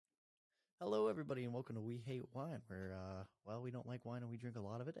Hello, everybody, and welcome to We Hate Wine, where, well, we don't like wine and we drink a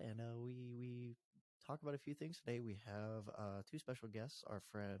lot of it, and we talk about a few things today. We have two special guests, our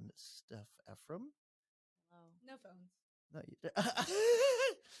friend Steph Ephraim. Hello. No phones. No,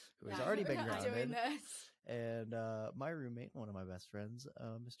 who has Yeah, already we're been not grounded, doing this. and my roommate, one of my best friends,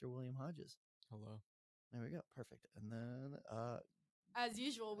 Mr. William Hodges. Hello. There we go, perfect. And then, As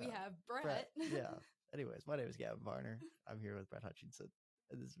usual, we have Brett. yeah. Anyways, my name is Gavin Varner. I'm here with Brett Hutchinson,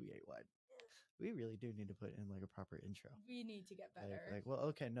 and this is We Hate Wine. We really do need to put in like a proper intro. We need to get better. Well,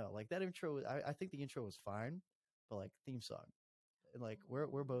 okay, no, like that intro. I think the intro was fine, but like theme song, and like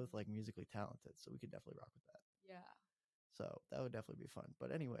we're both like musically talented, so we could definitely rock with that. Yeah. So that would definitely be fun.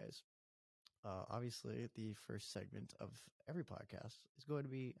 But anyways, obviously the first segment of every podcast is going to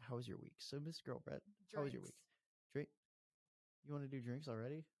be how was your week? So Miss Girl Brett, how was your week? Drink. You want to do drinks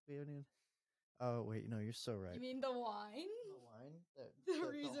already? We haven't even. Oh wait, no, you're so right. You mean the wine? The wine? The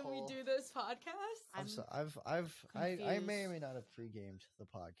reason we do this podcast? I may or may not have pre-gamed the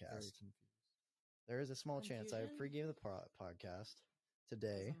Very podcast. confused. There is a small chance I have Confusion? pre-gamed the podcast.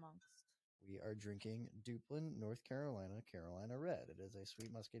 Today, we are drinking Duplin, North Carolina, Carolina Red. It is a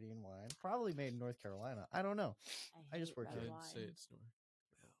sweet muscadine wine, probably made in North Carolina. I don't know. I just hate worked red here. I'd wine. say it's North.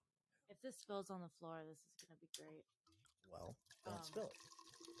 If this spills on the floor, this is gonna be great. Well, don't Um, spill it.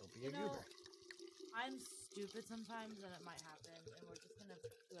 Don't be you a know, goober. I'm stupid sometimes, and it might happen, and we're just gonna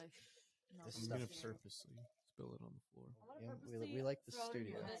do a no. This I'm stuff gonna is- purposely spill it on the floor. I'm gonna Yeah, purposely we like the throw it in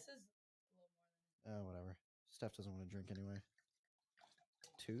your studio. head. This is a little more than Whatever. Steph doesn't want to drink anyway.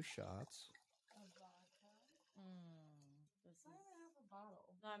 2 shots. a vodka. This is. I don't even have a bottle.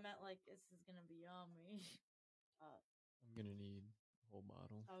 No, I meant like this is gonna be yummy. I'm gonna need a whole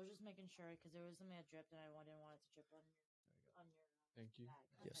bottle. I was just making sure because there was something that dripped, and I didn't want it to drip on your Thank you. bag.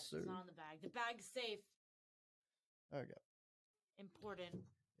 Yes, Okay, sir. It's not on the bag. The bag's safe. There we go. Important.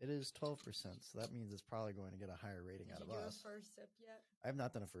 It is 12%, so that means it's probably going to get a higher rating Did out you of do us. a first sip yet? I have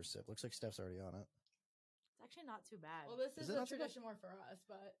not done a first sip. Looks like Steph's already on it. It's actually not too bad. Well, this Is is it a not too bad? tradition more for us,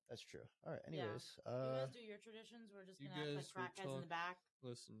 but That's true. All right. Yeah. Anyways, you guys do your traditions. We're just You gonna act like guys were crackheads in the back.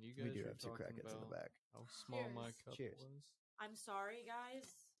 Listen, you we guys do were have 2 talking crackheads in the about back. how small my Cheers. cup Cheers. was. I'm sorry,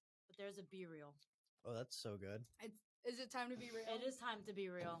 guys, but there's a be real. Oh, that's so good. is it time to be real? It is time to be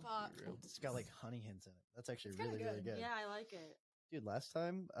real. Fuck. Be real. It's got like honey hints in it. That's actually It's kinda really, really good. good. Yeah, I like it. Dude, last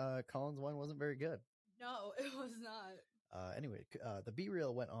time Colin's wine wasn't very good. No, it was not. Anyway, the B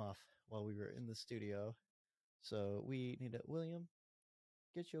reel went off while we were in the studio, so we need to William,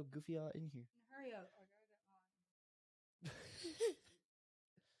 get your goofy out in here. Hurry up. I gotta get mine.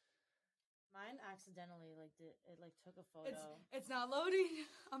 Mine accidentally took a photo. It's not loading.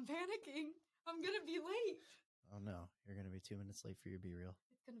 I'm panicking. I'm gonna be late. Oh no, you're gonna be 2 minutes late for your B reel.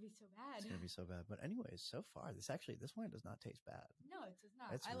 It's gonna be so bad. It's gonna be so bad. But anyways, so far this wine does not taste bad. No, it does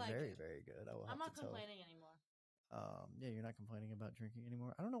not. It's I like very, it. very good. I will I'm have not to tell. complaining anymore. Yeah, you're not complaining about drinking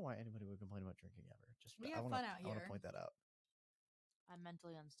anymore. I don't know why anybody would complain about drinking ever. Just We I have wanna, fun out I want here. to point that out. I'm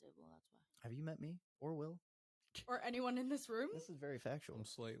mentally unstable. That's why. Have you met me or Will? Or anyone in this room? This is very factual. I'm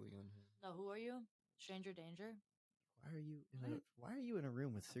slightly unhinged. No, who are you? Stranger danger. Why are you in a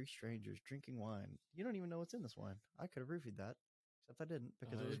room with 3 strangers drinking wine? You don't even know what's in this wine. I could have roofied that, except I didn't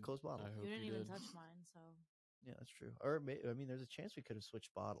because it was a closed bottle. I hope You didn't you even did. touch mine, so Yeah, that's true. Or I mean, there's a chance we could have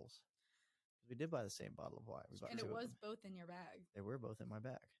switched bottles. We did buy the same bottle of wine. We bought And 2 it of was them. both in your bag. They were both in my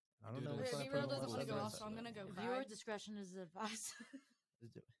bag. I don't did know. it. which Okay, one I B-Real put in doesn't what want to go I off, said. so I'm gonna go viewer cry. discretion is advised. I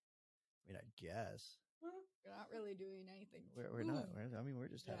mean, I guess You're not really doing anything. we're not. We're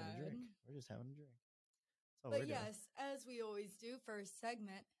just having a drink. Bad. We're just having a drink. That's all But we're doing. yes, as we always do, first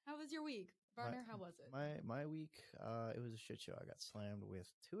segment. How was your week, Barner? How was it? My week, it was a shit show. I got slammed with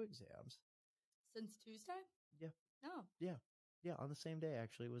 2 exams. Since Tuesday? Yeah. No. Yeah, on the same day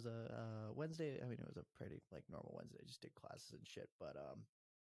actually. It was a Wednesday. I mean, it was a pretty like normal Wednesday. Just did classes and shit. But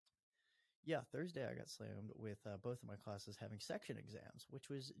yeah, Thursday I got slammed with both of my classes having section exams, which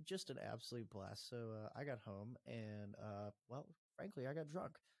was just an absolute blast. So I got home and well, frankly, I got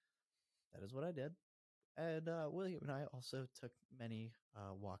drunk. That is what I did. And William and I also took many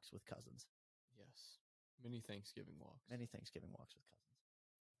walks with cousins. Yes. Many Thanksgiving walks. Many Thanksgiving walks with cousins.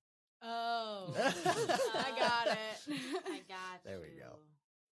 Oh. I got it. I got There you. we go.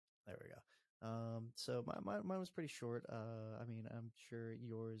 There we go. So mine was pretty short. I mean, I'm sure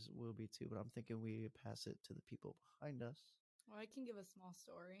yours will be too, but I'm thinking we pass it to the people behind us. Well, I can give a small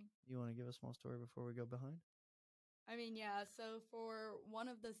story. You want to give a small story before we go behind? I mean, yeah. So for one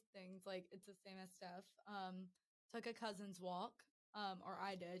of the things, like it's the same as Steph. Took a cousin's walk. Or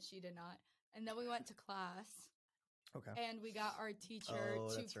I did. She did not. And then we went to class. Okay. And we got our teacher Oh,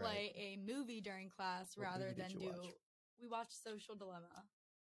 to that's play a movie during class What rather movie than did you watch? we watched Social Dilemma.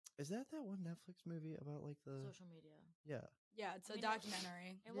 Is that one Netflix movie about like the Social media. Yeah. Yeah, it's I a mean,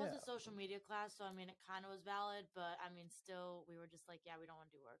 documentary. It was Yeah. a social media class, so I mean, it kind of was valid, but I mean, still, we were just like, yeah, we don't want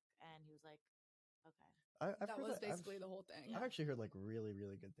to do work, and he was like, okay. I've That heard was I've- basically the whole thing. I've actually heard like really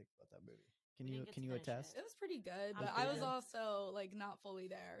really good things about that movie. Can We you didn't get can to you finish it. attest? It was pretty good, I'm but I pretty was good. also like not fully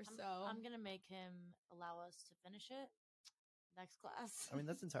there. I'm, So I'm gonna make him allow us to finish it next class. I mean,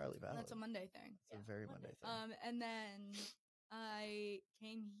 that's entirely valid. that's a Monday thing. It's a Yeah, very Monday. Monday thing. And then I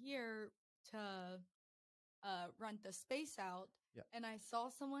came here to rent the space out. Yeah. And I saw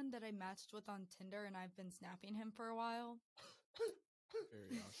someone that I matched with on Tinder, and I've been snapping him for a while.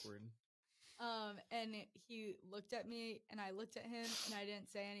 Very awkward. And he looked at me, and I looked at him, and I didn't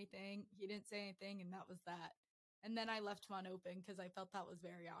say anything. He didn't say anything, and that was that. And then I left one open because I felt that was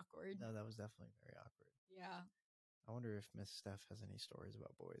very awkward. No, that was definitely very awkward. Yeah. I wonder if Miss Steph has any stories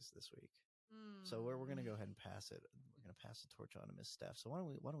about boys this week. So we're gonna go ahead and pass it. We're gonna pass the torch on to Miss Steph. So why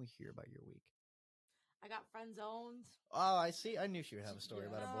don't we hear about your week? I got friend zoned. Oh, I see. I knew she would have a story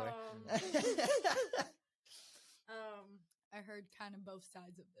about a boy. I heard kind of both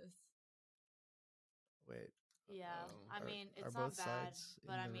sides of this. Wait. Yeah, Uh-oh. I Are- mean, are it's not both bad, sides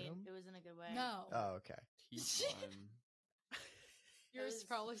but in I the mean, room? it was in a good way. No. Oh, okay. Teach one. You're was- just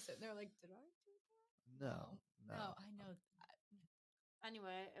probably sitting there like, did I do that? No. No, I know that.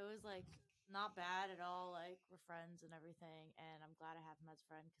 Anyway, it was like not bad at all. Like, we're friends and everything, and I'm glad I have him as a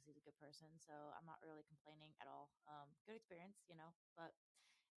friend because he's a good person. So I'm not really complaining at all. Good experience, But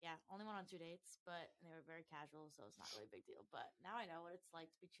yeah, only went on 2 dates, but they were very casual, so it's not really a big deal. But now I know what it's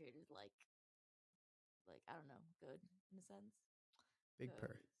like to be treated like I don't know, good in a sense. Big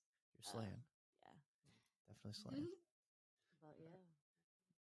purr. 'Cause, You're slaying. yeah, Definitely slaying. but yeah.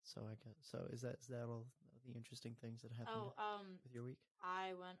 So I guess is that all the interesting things that happened with your week?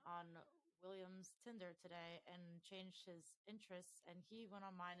 I went on William's Tinder today and changed his interests, and he went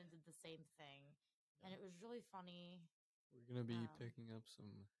on mine and did the same thing, and it was really funny. We're gonna be Um, picking up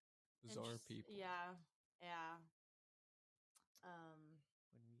some bizarre people. Yeah.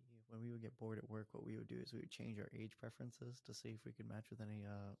 When we would get bored at work, what we would do is we would change our age preferences to see if we could match with any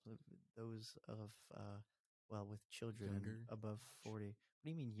those of with children Younger? above 40. What do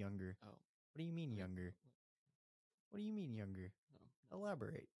you mean younger? Oh, What do you mean younger? What do you mean younger? no.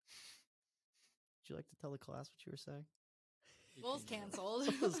 Elaborate. Would you like to tell the class what you were saying? Will's 18 year olds.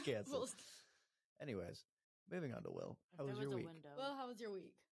 canceled. Will's canceled. Will's- Anyways, moving on to Will. If How there was was your a week? window. Will, how was your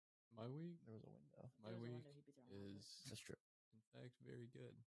week? My week. There was a window. If My there was a week window, he'd be throwing up. is, That's true. in fact, very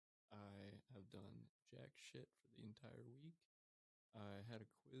good. I have done jack shit for the entire week. I had a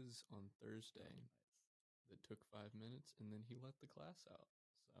quiz on Thursday that took 5 minutes, and then he let the class out.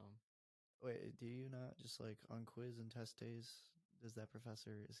 So Wait, do you not just like on quiz and test days? Does that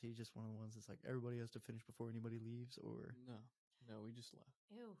professor, is he just one of the ones that's like everybody has to finish before anybody leaves, or? no, we just left.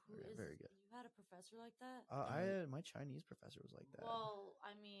 Ew, who Okay, is very good. You had a professor like that? My Chinese professor was like that. Well,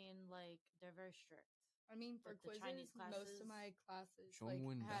 I mean, like, they're very strict. I mean, for Like the quizzes, Chinese most classes? of my classes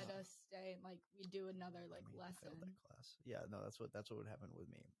Zhongwen had Da. us stay and like we do another like I mean, I failed lesson. that class. Yeah, no, that's what would happen with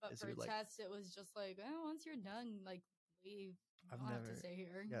me. But is for you would, like, tests, it was just like, oh, once you're done, like leave. You I've don't have to never- stay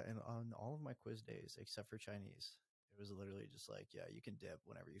here. yeah, and on all of my quiz days except for Chinese, it was literally just like, yeah, you can dip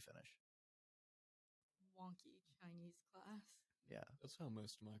whenever you finish. Wonky Chinese class. Yeah, That's how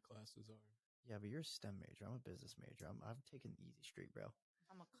most of my classes are. yeah, but you're a STEM major. I'm a business major. I've taken the easy street, bro.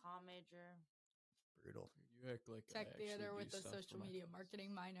 I'm a comm major. Brutal. You act like I Tech actually theater do with a stuff for social my media class.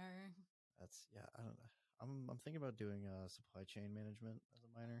 marketing minor. That's I don't know. I'm thinking about doing supply chain management as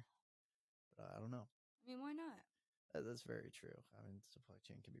a minor, but I don't know. I mean, why not? That's very true. I mean, supply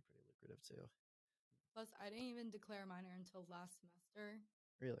chain can be pretty lucrative too. Plus, I didn't even declare minor until last semester.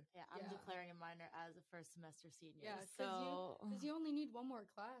 Really? Yeah, I'm Yeah. declaring a minor as a first semester senior. Yeah, so because you only need one more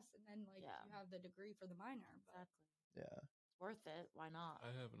class, and then like Yeah. you have the degree for the minor. But exactly, Yeah. it's worth it. Why not?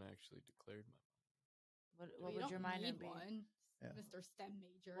 I haven't actually declared my minor. What Well, you would your don't minor need be? one, Yeah. Mr. STEM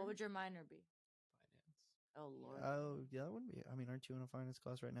major. What would your minor be? Finance. Oh Lord. Oh, yeah, that wouldn't be. I mean, aren't you in a finance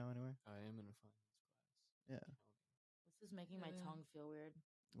class right now anyway? I am in a finance class. Yeah. Accounting. This is making my Yeah. tongue feel weird.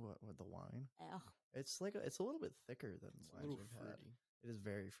 What the wine? Ugh. It's like it's a little bit thicker than It's a wines little we've had. fruity. It is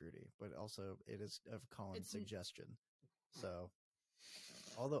very fruity, but also it is of Colin's It's n- suggestion. So,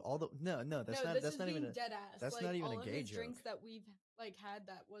 although no, that's no, not this that's is not being even a, dead ass. that's like, not even all a of gay his drinks joke. that we've like had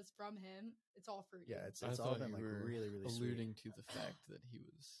that was from him. It's all fruity. yeah. It's I all thought been you like were really alluding sweet. to the fact that he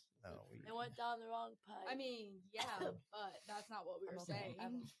was. a No, bit we- It went down the wrong pipe. I mean, yeah, but that's not what we I'm were okay.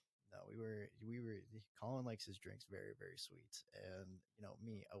 saying. No, we were. Colin likes his drinks very sweet, and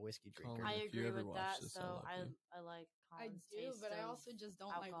me, a whiskey drinker. Colin, I if you agree ever with watch that. this, I So love you. I like I Colin's do, taste but I of also just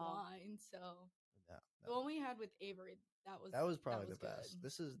don't alcohol. like wine. So Yeah, The one we had with Avery, that was probably the best.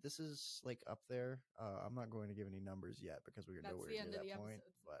 good. This is like up there. I'm not going to give any numbers yet because we're That's nowhere the near end of that the point.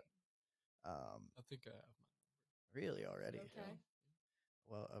 episode. But I think I have my number. really already. Okay.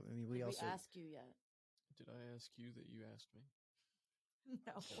 Well, I mean, Did we we also ask you yet? Did I ask you that you asked me?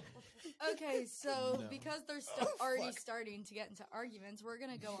 No. Okay, so No. because they're Oh, already fuck. starting to get into arguments, we're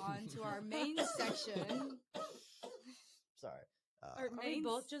gonna go on to our main section. Sorry. Our Are we main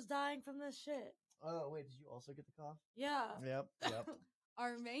both just dying from this shit? Oh wait, did you also get the cough? Yeah. Yep. Yep.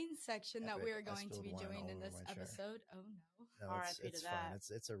 Our main section that we Epic. are I going to spilled be wine doing all in over this my chair. episode. Oh no. No, RIP it's to fine.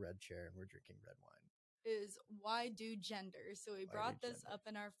 that. It's a red chair, and we're drinking red wine. Is why do gender? So we Why brought do this gender? up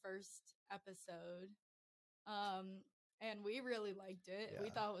in our first episode. And we really liked it. We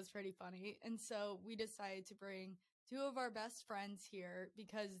Yeah. thought it was pretty funny. And so we decided to bring two of our best friends here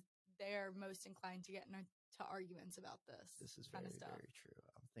because they are most inclined to get into arguments about this. This is kind very, of stuff. very true.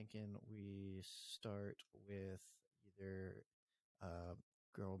 I'm thinking we start with either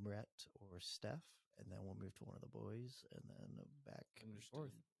girl Brett or Steph, and then we'll move to one of the boys, and then back and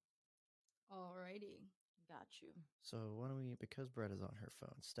forth. Understood. Alrighty. Got you. So why don't we, because Brett is on her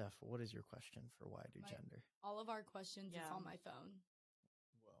phone, Steph, what is your question for why do My- gender? All of our questions is Yeah. on my phone.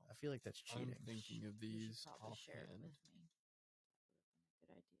 Well, I feel like that's cheating. I'm thinking of You should these probably share it offhand. with me.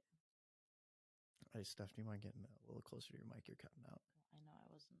 That would have been a good idea. Hey, Steph, do you mind getting a little closer to your mic? You're cutting out. I know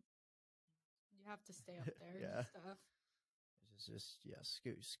I wasn't. You have to stay up there Yeah. and stuff. It's just yeah,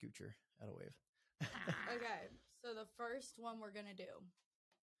 scoocher out of wave. Okay, so the first one we're gonna do.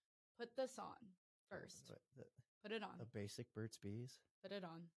 Put this on first. What, Put it on. the basic Burt's Bees? Put it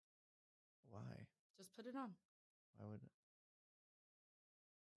on. Why? Just put it on. Why would?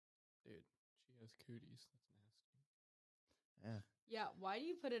 Dude, she has cooties. That's nasty. Yeah. Yeah, why do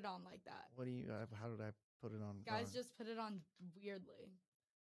you put it on like that? What do you? How did I put it on? Guys on? just put it on weirdly.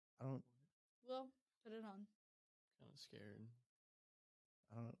 I don't. Well, put it on. Kind of scared.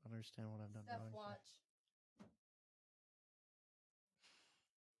 I don't understand what I've done Steph, wrong. here. watch.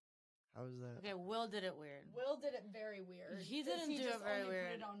 How is that? Okay, Will did it weird. Will did it very weird. He 'cause didn't do just it very only put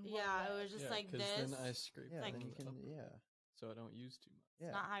weird. it on one Yeah, it leg. was just Yeah, like 'cause this. then I scrape Yeah, like- then you it can. up Yeah. so I don't use too much. Yeah.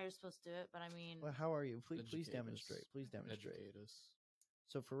 It's not how you're supposed to do it, but I mean, Well, how are you? Please Educate demonstrate. us. Please demonstrate. Educate us.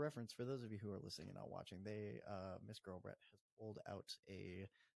 So, for reference, for those of you who are listening and not watching, Miss Girlbrett has pulled out a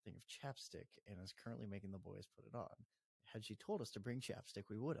thing of chapstick and is currently making the boys put it on. Had she told us to bring chapstick,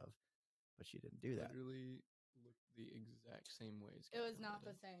 we would have, but she didn't do that. Literally looked the exact same way as It was Gabrielle not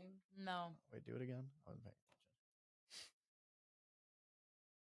the did. same. no. Wait, do it again. I wasn't paying attention.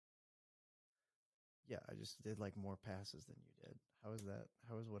 Yeah, I just did like more passes than you did. How is that?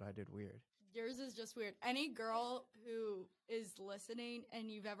 How is what I did weird? Yours is just weird. Any girl who is listening and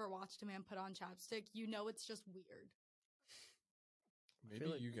you've ever watched a man put on chapstick, you know it's just weird. I feel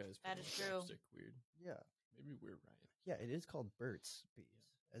Maybe like- you guys That put is on true. chapstick weird. Yeah, Maybe we're right. yeah. It is called Burt's Bees,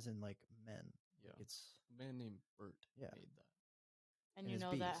 as in like men. Yeah. It's A man named Bert Yeah. made that. And And you it's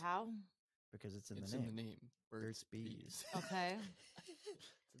know that bees. how? because it's in It's the name. in the name. Burt's Bees. Okay.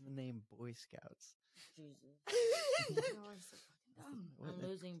 It's in the name Boy Scouts. Jesus. Y'all are so fucking dumb. What I'm the-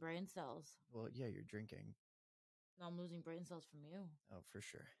 losing brain cells. Well, yeah, you're drinking. No, I'm losing brain cells from you. Oh, for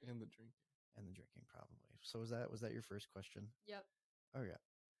sure. And the drinking. And the drinking probably. So was that your first question? Yep. Oh yeah.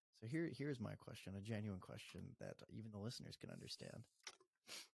 So here's my question, a genuine question that even the listeners can understand.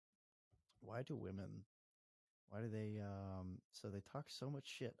 Why do they so they talk so much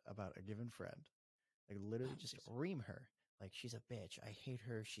shit about a given friend? They literally just Jeez. ream her. Like, she's a bitch. I hate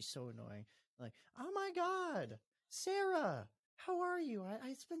her. She's so annoying. Like, oh my God, Sarah, how are you?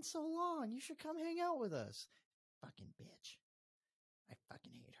 It's been so long. You should come hang out with us. Fucking bitch. I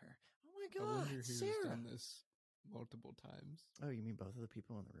fucking hate her. Oh my I God, wonder who's Sarah. done this multiple times. Oh, you mean both of the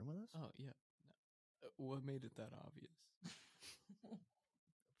people in the room with us? Oh, yeah. No. What made it that obvious?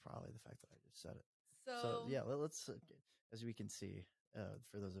 Probably the fact that I just said it. So, So yeah, let's as we can see,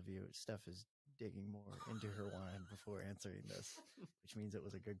 for those of you, Steph is digging more into her wine before answering this, which means it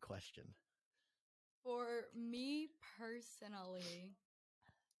was a good question. for me personally,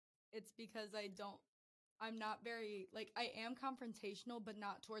 it's because I'm not very, like, I am confrontational, but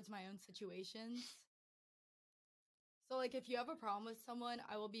not towards my own situations. So, like, if you have a problem with someone,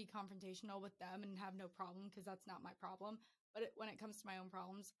 I will be confrontational with them and have no problem because that's not my problem. But when it comes to my own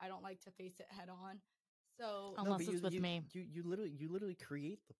problems, I don't like to face it head on. So, Unless but it's with you, me. You literally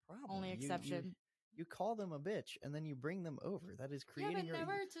create the problem. Only You- exception. You call them a bitch and then you bring them over. That is yeah, creating but your.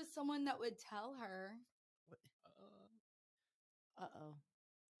 never to someone that would tell her. Uh-oh.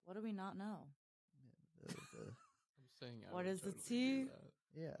 What do we not know? the- I'm saying I What would is the totally do tea? that.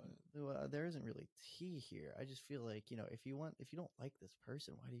 Yeah, well, there isn't really tea here. I just feel like, if you don't like this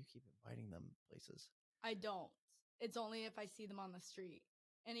person, why do you keep inviting them places? I don't. It's only if I see them on the street.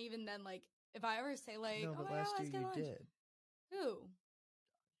 And even then, like, if I ever say, like, No, oh but my God, last let's year get you lunch. did. Who?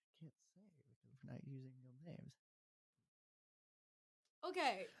 Can't say because we're not using real names.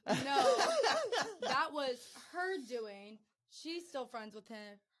 Okay. No. That was her doing. She's still friends with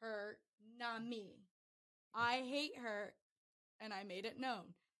her, not me. I hate her, and I made it known,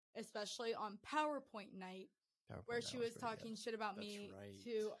 especially on PowerPoint night, PowerPoint where night she was was pretty talking good. shit about That's me right.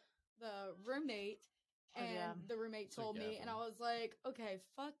 to the roommate, Oh, and yeah. the roommate So told me, and I Gavin. was like, okay,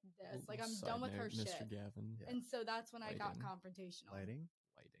 fuck this. Like, I'm done with her Mr. shit. Gavin. Yeah. And so that's when I got Lighting. confrontational. Lighting.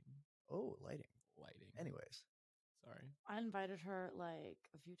 Lighting. Oh, lighting. Anyways, Sorry. I invited her like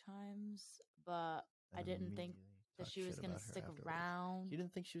a few times, but I and didn't think immediately that talk she was shit gonna about her stick afterwards. around. You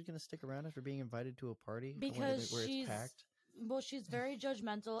didn't think she was gonna stick around after being invited to a party Because where she's it's packed? well, she's very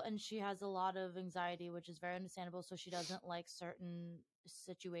judgmental and she has a lot of anxiety, which is very understandable. So she doesn't like certain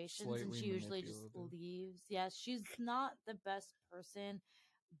situations, and Slightly she usually just manipulative. leaves. Yes, she's not the best person,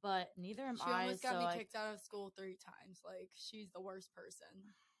 but neither am She I. almost got so me I- kicked out of school 3 times. Like, she's the worst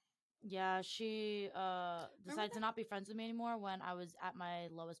person. Yeah, she decided to that? not be friends with me anymore when I was at my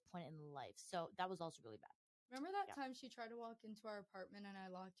lowest point in life. So that was also really bad. Remember that Yeah. time she tried to walk into our apartment and I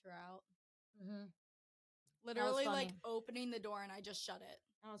locked her out? Mm-hmm. Literally, like, funny. opening the door and I just shut it.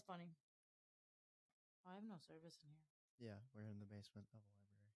 That was funny. Oh, I have no service in here. Yeah, we're in the basement of a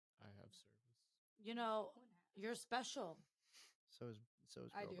library. I have service. You know, you're special. So is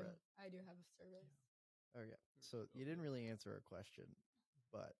I Girl do. Brett. I do have a service. Okay, so you didn't really answer our question,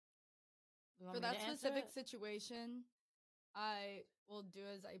 but You want For me to that answer specific it? situation, I will do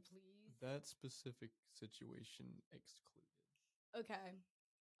as I please. That specific situation excluded. Okay.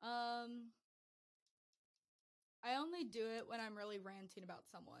 I only do it when I'm really ranting about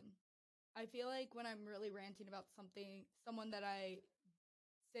someone. I feel like when I'm really ranting about someone that I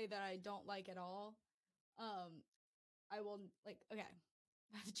say that I don't like at all, I will, like, okay,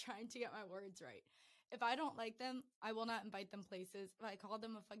 I'm trying to get my words right. If I don't like them, I will not invite them places. If I call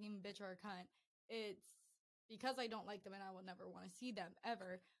them a fucking bitch or a cunt, it's because I don't like them and I will never want to see them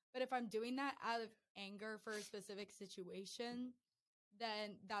ever. But if I'm doing that out of anger for a specific situation,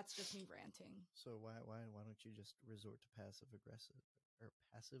 then that's just me ranting. so why don't you just resort to passive aggression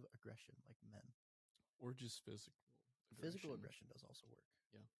like men? Or just physical Physical aggression does also work.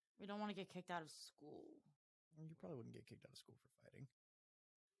 We don't want to get kicked out of school. Well, you probably wouldn't get kicked out of school for fighting.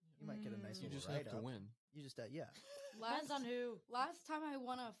 You might get a nice You little just have to write-up. win. You just yeah. Depends on who. Last time I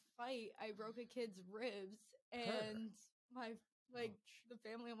won a fight, I broke a kid's ribs, and my Ouch. the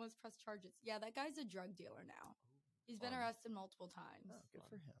family almost pressed charges. Yeah, that guy's a drug dealer now. He's been Fun. arrested multiple times. Oh, good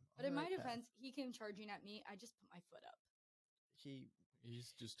for him. But in On the my right path. defense, he came charging at me. I just put my foot up.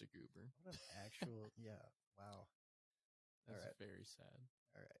 He's just a goober. What an actual wow. That's Alright. very sad.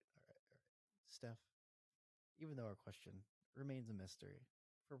 All right. Steph, even though our question remains a mystery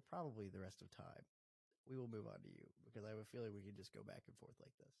for probably the rest of time, we will move on to you because I have a feeling we can just go back and forth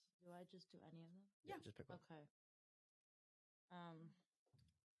like this. Do I just do any of them? Yeah. Just pick one. Okay.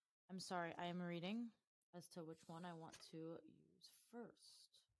 I'm sorry. I am reading as to which one I want to use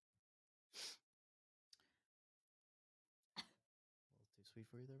first. A little too sweet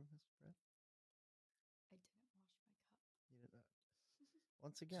for you there, Mr. Brett? I didn't wash my cup. You didn't,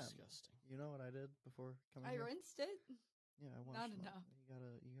 once again, Disgusting. you know what I did before coming I here? rinsed it. Yeah, I washed Not them. enough.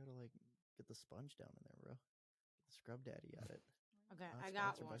 You gotta like get the sponge down in there, bro. Get the scrub daddy at it. Okay, Not I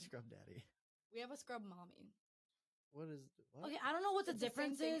got sponsored one. by scrub daddy. We have a scrub mommy. What? Okay, I don't know what the It's same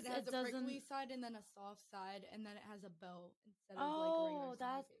difference thing. is. It has It a prickly doesn't. side and then a soft side, and then it has a bow instead of like a Oh, regular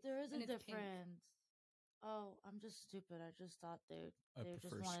that's smiley face. there is a And it's pink. difference. Oh, I'm just stupid. I just thought they I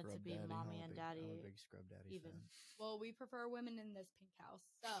just prefer wanted to Scrub be Daddy. mommy I'm and I'm a daddy. big scrub daddy even. fan. Well, we prefer women in this pink house.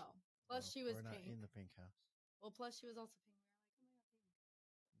 So, plus No, she was we're not pink. in the pink house. Well, plus she was also pink. We were like, oh my god,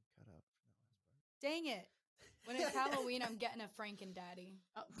 pink. Cut out from that last part. Dang it. When it's Halloween, I'm getting a Franken daddy.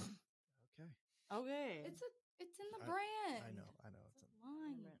 Oh, Okay. okay. It's in the I- brand. I know. It's It's a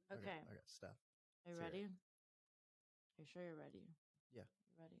line. Okay. Okay. Steph. Are you let's hear it. ready? Are you sure you're ready? Yeah.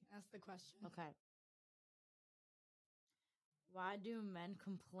 You ready? That's the question. Okay. Why do men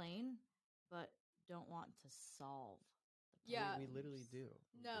complain but don't want to solve the Yeah. We problems? literally do.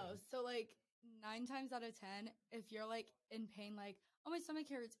 No, so like 9 times out of 10, if you're like in pain, like, oh, my stomach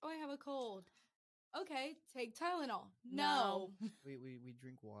hurts, oh, I have a cold. Okay, take Tylenol. No. We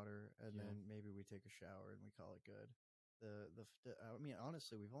drink water and Yeah. then maybe we take a shower and we call it good. I mean,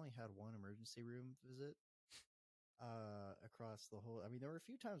 honestly, we've only had one emergency room visit across the whole. I mean, there were a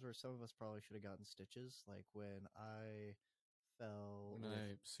few times where some of us probably should have gotten stitches, like when I fell. When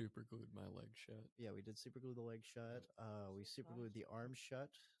I super glued my leg shut. Yeah, we did super glue the leg shut. We super glued the arm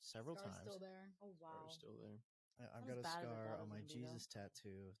shut several Scar's times. still there. Oh wow. Scar's still there. I've Not got as a bad as I scar thought it on was my gonna be, though. Jesus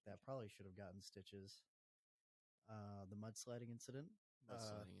tattoo that probably should have gotten stitches. The mudsliding incident.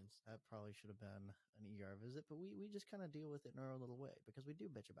 Mudsliding and stuff. That probably should have been an ER visit, but we just kind of deal with it in our own little way because we do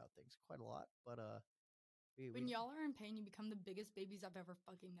bitch about things quite a lot. But When y'all are in pain, you become the biggest babies I've ever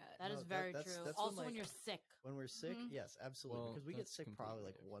fucking met. That No, is very that's- true. that's also, when, when like- you're sick. when we're sick, Mhm. yes, absolutely, Well, because we get that's sick probably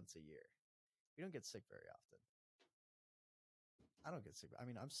like completely once a year. We don't get sick very often. I don't get sick. I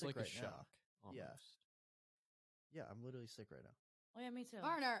mean, I'm It's sick like right a shock. now. Yeah. Almost. Yeah, I'm literally sick right now. Oh yeah, me too.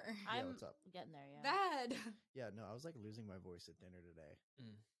 Varner. I'm what's up? getting there. Yeah. Bad. Yeah, no, I was like losing my voice at dinner today.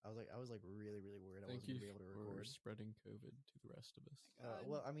 Mm. I was like really worried I Thank wasn't you gonna be able to for record. spreading COVID to the rest of us. God.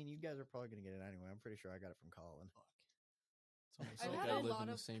 Well, I mean, you guys are probably gonna get it anyway. I'm pretty sure I got it from Colin. Fuck. It's almost I've like had I a live lot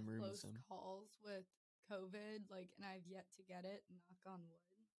in of the same room close as him. calls with COVID, like, and I've yet to get it. Knock on wood.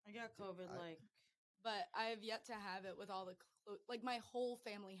 I got COVID But I have yet to have it with all the like my whole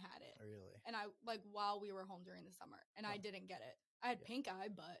family had it, Really, and I like while we were home during the summer, and I Huh. didn't get it. I had Yeah. pink eye,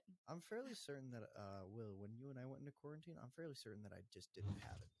 but I'm fairly certain that Will, when you and I went into quarantine, I'm fairly certain that I just didn't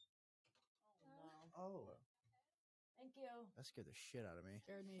have it. Oh no. Oh, Thank you. that scared the shit out of me.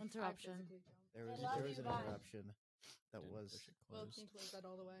 scared me. I Interruption. physically jumped. There I was love an you, bye. interruption that Didn't was. push it Well, closed. can you close that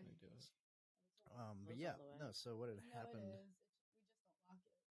all the way? I do it. But Close yeah, all the way. no. So what had No, happened? it is. We just don't lock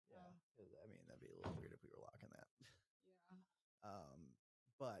it. Yeah, Oh. 'cause, I mean that'd be a little weird if we were locking that. Yeah.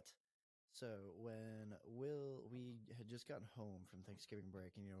 But so when we had just gotten home from Thanksgiving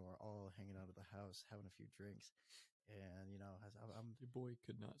break, and we're all hanging out at the house having a few drinks, and as I'm Your boy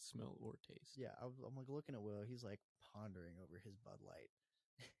could not smell or taste. yeah, I'm like looking at Will. He's like pondering over his Bud Light,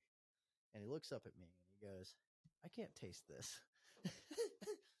 and he looks up at me and he goes, "I can't taste this."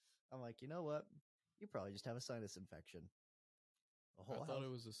 I'm like, you know what? You probably just have a sinus infection. The I whole thought house- it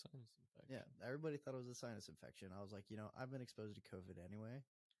was a sinus infection. Yeah, everybody thought it was a sinus infection. I was like, I've been exposed to COVID anyway,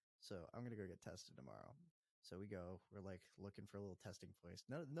 so I'm gonna go get tested tomorrow. So we go. We're like looking for a little testing place.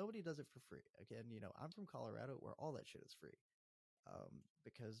 Nobody does it for free. Again, I'm from Colorado, where all that shit is free,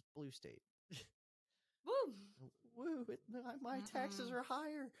 because blue state. Woo! Woo! My taxes are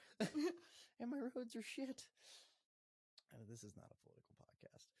higher, and my roads are shit. And this is not a political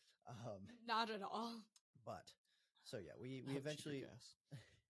podcast. Not at all. But so yeah, we Cheaper eventually gas.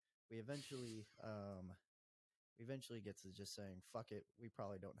 we eventually get to just saying, fuck it, we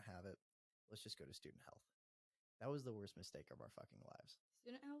probably don't have it. Let's just go to student health. That was the worst mistake of our fucking lives.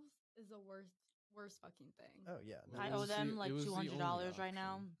 Student health is the worst fucking thing. Oh yeah, Well, I it owe was the- them like it was the only $200 right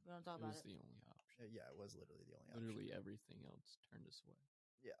now. option. We don't talk It about was it. the only option. yeah, it was literally the only option. Literally everything else turned us away.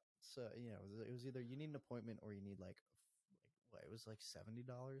 So it was either you need an appointment or you need like what, it was like $70,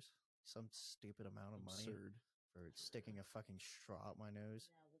 some stupid amount of money Absurd. for sticking a fucking straw up my nose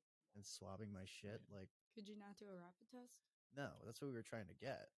and swabbing my shit. Right. Like, Could you not do a rapid test? no, that's what we were trying to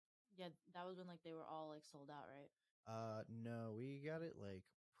get. Yeah, that was when like they were all like sold out, right? No, we got it like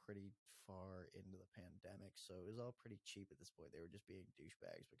pretty far into the pandemic, so it was all pretty cheap at this point. They were just being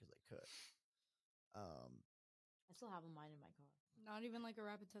douchebags because they could. I still have mine in my car. Not even like a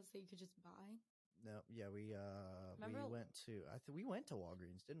rapid test that you could just buy? No, yeah, we Remember- went to we went to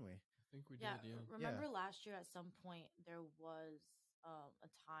Walgreens, didn't we? I think we Yeah, did, yeah. remember last year at some point there was a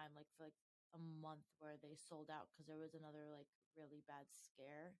time like for like a month where they sold out because there was another like really bad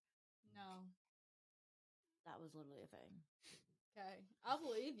scare. No. That was literally a thing. Okay. I'll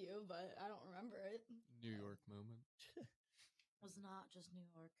believe you, but I don't remember it. New York moment. It was not just New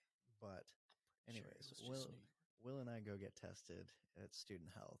York. But Sure, it anyways, was just New York. Will and I go get tested at student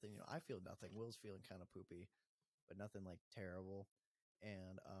health, and I feel nothing. Will's feeling kind of poopy, but nothing like terrible.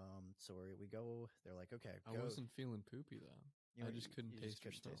 And so we go. They're like, okay, I go. wasn't feeling poopy though. You I were- just couldn't you taste or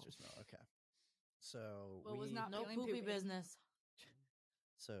couldn't smell. taste or smell. Okay. So Will was we not No feeling poopy poopy. business.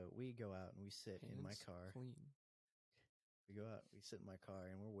 so we go out and we sit in my Hands car. Clean. We go out, we sit in my car,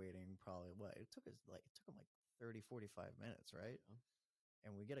 and we're waiting probably it took them like 30, 45 minutes, right? Yeah.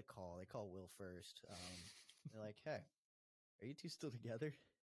 And we get a call. They call Will first. They're like, hey, are you two still together?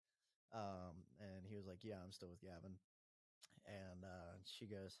 And he was like, yeah, I'm still with Gavin. And she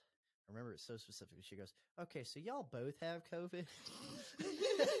goes, I remember it so specifically. She goes, okay, so y'all both have COVID?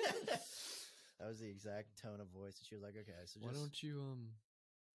 That was the exact tone of voice. And she was like, okay, so Why just... don't you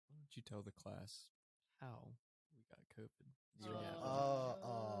tell the class how we got COVID?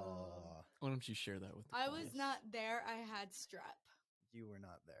 Why don't you share that with the I class? was not there. I had strep. You were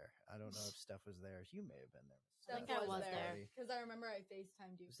not there. I don't know if Steph was there. You may have been there. I think I was there. Because I remember I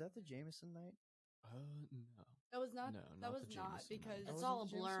FaceTimed you. Was that the Jameson night? No. That was not. No, that not was the not Jameson because night. It's That all a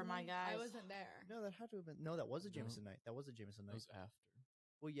wasn't the blur, Jameson my night? I guys. wasn't there. No, that had to have been. No, that was a No. Jameson night. That was a Jameson That night. was after.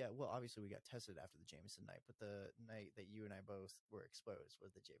 Well, yeah. Well, obviously we got tested after the Jameson night, but the night that you and I both were exposed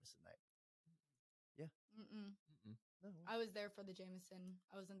was the Jameson night. Mm-mm. Mm-mm. No, I was there for the Jameson.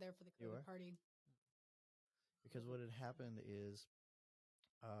 I wasn't there for the You COVID were? party. because what had happened is,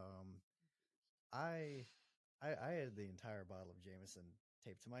 I I had the entire bottle of Jameson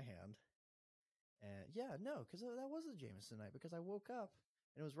taped to my hand, and yeah, no, because that was a Jameson night because I woke up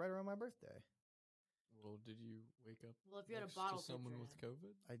and it was right around my birthday. Well, did you wake up Well, if you had a next bottle to someone taped with to your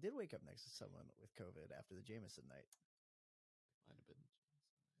COVID? I did wake up next to someone with COVID after the Jameson night. Might have been Jameson.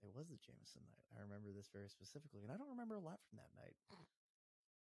 It was the Jameson night. I remember this very specifically, and I don't remember a lot from that night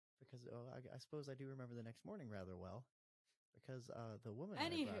because I suppose I do remember the next morning rather well because the woman. I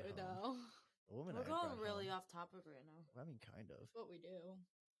Anywho, brought home- though, the woman We're I going brought really home- off topic right now. I mean, kind of. that's what we do.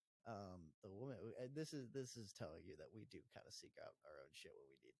 The woman. This is telling you that we do kind of seek out our own shit when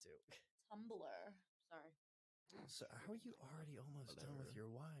we need to. Tumblr. Sorry. So how are you already almost done with Whatever. your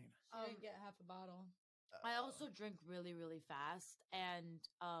wine? She didn't get half a bottle. I also drink really, really fast, and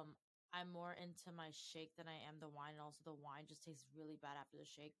I'm more into my shake than I am the wine. And also, the wine just tastes really bad after the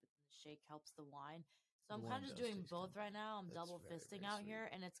shake, but the shake helps the wine. So I'm The kind wine of just does doing taste both kinda- right now. I'm that's double very, fisting very out sweet. here,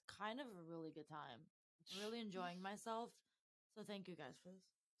 and it's kind of a really good time. I'm really enjoying myself. So thank you guys for this.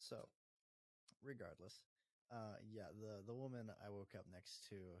 So, regardless, yeah, the woman I woke up next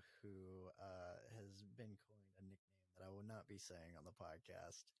to who has been coined a nickname that I will not be saying on the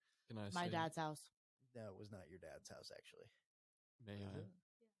podcast. Can I My say? dad's house. No, it was not your dad's house, actually. May Was I? it?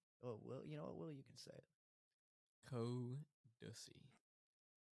 Oh, well, you know what? Will, you can say it. Co-dussy.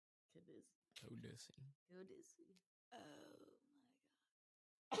 Co-dussy.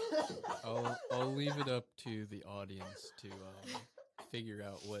 Oh I'll leave it up to the audience to figure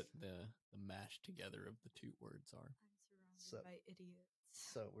out what the mash together of the two words are. I'm surrounded So- by idiots.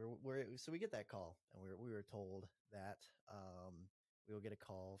 So we get that call, and we were told that we will get a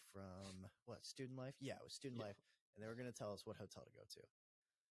call from what, Student Life? Yeah, it was Student Yeah. Life, and they were going to tell us what hotel to go to.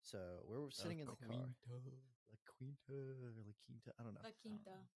 So we're sitting in the car. La Quinta or La Quinta, I don't know. La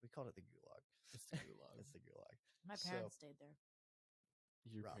Quinta. We called it the Gulag. It's the gulag. It's the Gulag. My So- parents stayed there.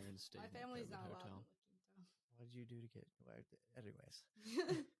 Your rough. parents stayed My in the family's COVID not allowed hotel. in La What did you do to get? Anyways,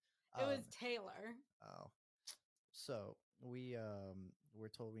 Quinta. It was Um, Taylor. Oh, so we're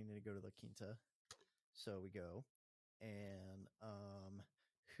told we need to go to La Quinta, so we go, and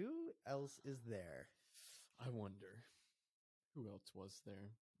who else is there? I wonder who else was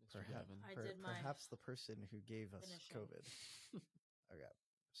there, Mr. Perhaps, Gavin. I did my perhaps the person who gave us finishing. COVID. Okay,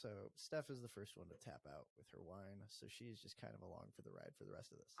 so Steph is the first one to tap out with her wine, so she's just kind of along for the ride for the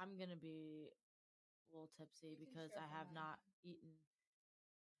rest of this. I'm gonna be a little tipsy You can because share I have mine. not eaten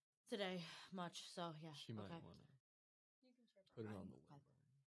today much. So yeah. She might okay. want to You can share put it mine. on the Okay. low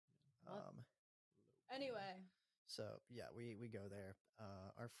burn. What? Um, Anyway, so yeah, we go there.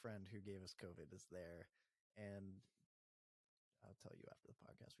 Our friend who gave us COVID is there, and I'll tell you after the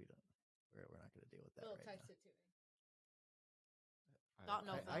podcast. We're not going to deal with that Will right text now. it to me. Got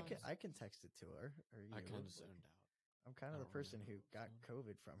no I can text it to her. Or you. I kind of Like, zoned out. I'm kind I of the don't person remember who what was got on.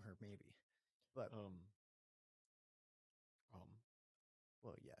 COVID from her, maybe. But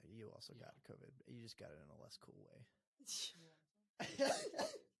well, yeah, you also Yeah. got COVID. You just got it in a less cool way.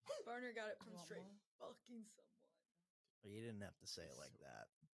 Barner got it from Want straight more? fucking someone. Well, you didn't have to say it like that.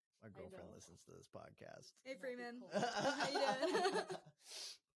 My girlfriend know. listens to this podcast. Hey, Might be Freeman. cold. How you doing?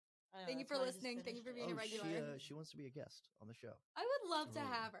 I know, Thank you that's for why I just listening. Thank you for finished being it. a she, regular. she wants to be a guest on the show. I would love to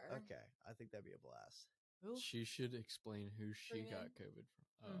Ooh, have her. Okay, I think that'd be a blast. Who? She should explain who she got Freeman? COVID from.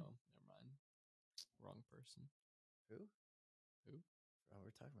 Oh, Mm. never mind. Wrong person. Who? Who? Oh,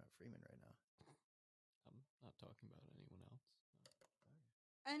 we're talking about Freeman right now. I'm not talking about anyone else.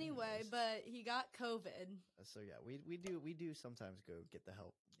 Anyway, Anyways. but he got COVID. So yeah, we do sometimes go get the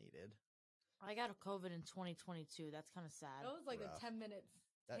help needed. I got a COVID in 2022. That's kind of sad. That was like Rough. a 10 minutes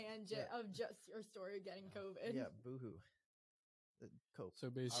That- tangent yeah. of just your story of getting Yeah. COVID. Yeah, boohoo. Cope. So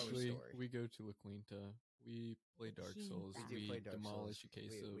basically, story. we go to La Quinta. We play Dark Quinta. Souls. We do We play Dark demolish Souls. a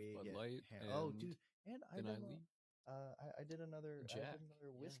case We- of we Bud get Light. ham- And oh, dude, and then I leave. I did another Jack? Yeah,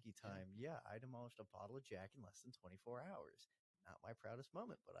 whiskey yeah. time. Yeah, I demolished a bottle of Jack in less than 24 hours. Not my proudest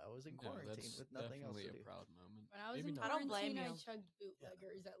moment, but I was in No, quarantine that's with nothing else definitely to a do. proud moment. When I was Maybe in not. I don't blame quarantine, I you. chugged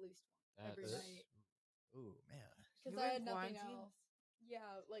bootleggers at least once every That's- night. Ooh, man. Because You I were had in nothing quarantine? else.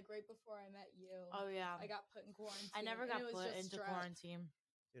 Yeah, like right before I met you. Oh yeah. I got put in quarantine. I never and got it was put just into strep. quarantine.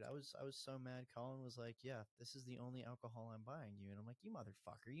 Dude, I was so mad. Colin was like, "Yeah, this is the only alcohol I'm buying you," and I'm like, "You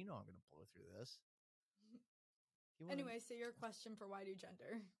motherfucker, you know I'm gonna blow through this." He wanted- Anyway, so your question for why do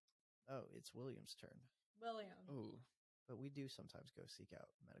gender? oh, it's William's turn. William. Oh, But we do sometimes go seek out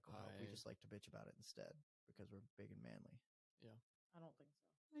medical help. We I- just like to bitch about it instead because we're big and manly. I don't think so.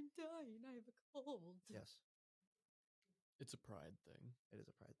 I'm dying. I have a cold. Yes, it's a pride thing. it is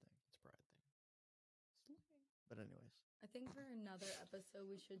a pride thing. It's a pride thing. But anyways, I think for another episode,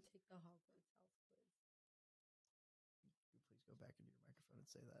 we should take the Hogwarts House quiz. please go back into your microphone and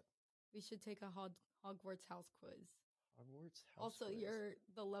say that. We should take a Hogwarts House quiz. Hogwarts House Also, quiz.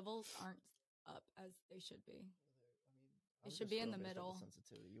 the levels aren't up as they should be. I It should be in the based on middle.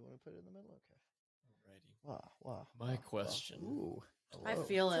 sensitivity. You want to put it in the middle? Okay. Alrighty. Wow. My question. Ooh. I hello.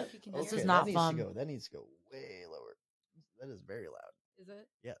 feel So it. if you can This hear is it. not that fun. needs to go. That needs to go way lower. That is very loud. Is it?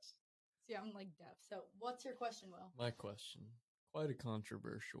 Yes. See, I'm like deaf. So, what's your question, Will? My question. Quite a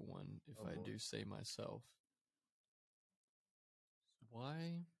controversial one, if Oh, I boy. do say myself.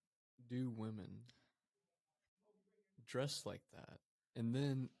 Why do women dress like that and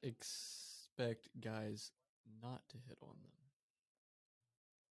then expect guys not to hit on them?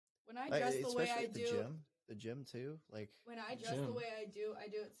 When I dress the way especially I at do, the gym too. Like when I dress the Gym. way I do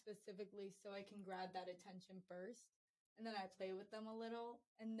it specifically so I can grab that attention first, and then I play with them a little,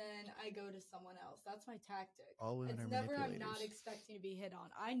 and then I go to someone else. That's my tactic. all women It's are never I'm manipulators. not expecting to be hit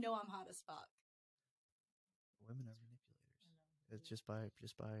on. I know I'm hot as fuck. Women are manipulators. It's just by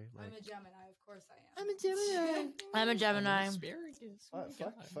like. I'm a Gemini, of course I am. I'm a Gemini. Asparagus. Oh my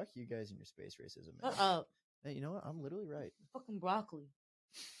God. fuck you guys and your space racism. Shut Man. up. Hey, you know what? I'm literally right. Fucking broccoli.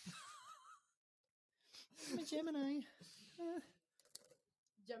 I'm a Gemini.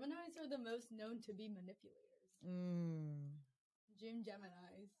 Geminis are the most known to be manipulators. Jim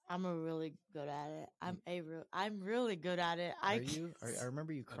Geminis. I'm really good at it. I'm really good at it. Are you? I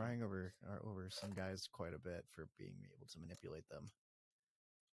remember you crying over some guys quite a bit for being able to manipulate them.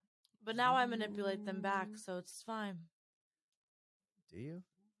 But now I manipulate them back, so it's fine. Do you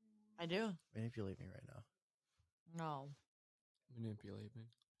I do. manipulate me right now? No. Manipulate me.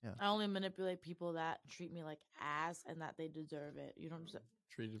 I only manipulate people that treat me like ass and that they deserve it. You don't just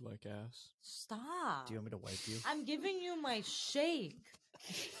Treated like ass. stop. Do you want me to wipe you? I'm giving you my shake.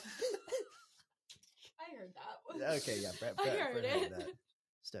 I heard that one. Okay, yeah. Brett I heard heard it. that.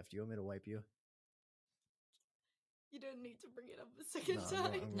 Steph, do you want me to wipe you? You didn't need to bring it up a second I'm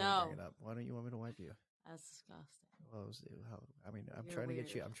time. gonna No. bring it up. Why don't you want me to wipe you? That's disgusting. Well, I'm You're trying to get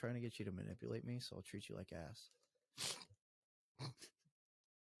you. weird. I'm trying to get you to manipulate me, so I'll treat you like ass.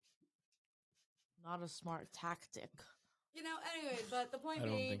 Not a smart tactic. You know, anyway, but the point I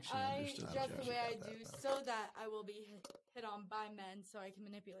don't being, think she I understood dress that the way I joke. do so that I will be hit on by men so I can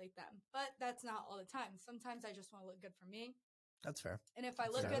manipulate them. But that's not all the time. Sometimes I just want to look good for me. That's fair. And if I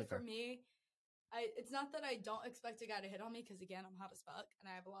That's look totally good for fair. me, it's not that I don't expect a guy to hit on me because, again, I'm hot as fuck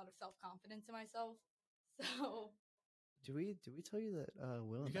and I have a lot of self-confidence in myself. So, Do we tell you that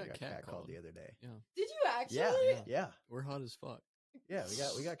Will and You I got got catcalled catcalled. the other day? Yeah. did you actually? Yeah. We're hot as fuck. Yeah,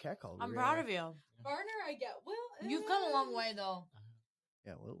 we got catcalled. I'm proud of you. Barner, I get. Well, You've come a long way, though.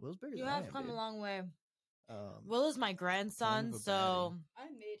 Yeah, Will's bigger You than I have am, come a dude. long way. Will Will is my grandson, Kind of a so. I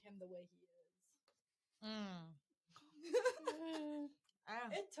made him the way he is.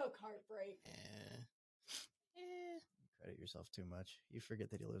 It took heartbreak. credit yourself too much. You forget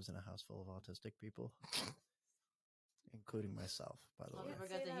that he lives in a house full of autistic people, including myself, by the Don't way. Yeah.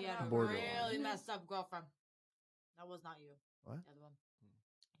 forget Say that he that had a about Borderline. really messed up girlfriend. That was not you. What? The other one.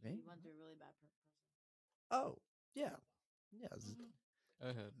 Me? You went through a really bad person. Oh, yeah. Yeah.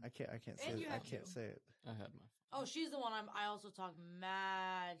 I I can't say And it. you I had can't to. say it. had my fun. Oh, she's the one I also talk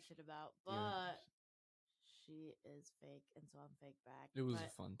mad shit about, but she is fake, and so I'm fake back. It was but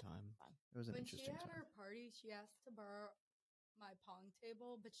a fun time. It was an When she interesting had time. her party, she asked to borrow my pong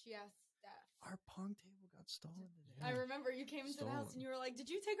table, but she asked Steph. Our pong table got stolen today. I remember you came into the house and Stolen. you were like, "Did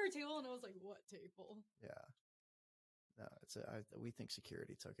you take our table?" And I was like, "What table?" Yeah. No, we think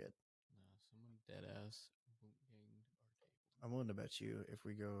security took it. No, someone dead ass gained our table. I'm willing to bet you if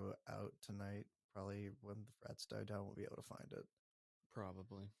we go out tonight, probably when the rats die down, we'll be able to find it.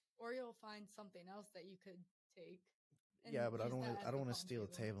 Probably. Or you'll find something else that you could take. and Yeah, but I use don't that want as I don't the want to pong steal a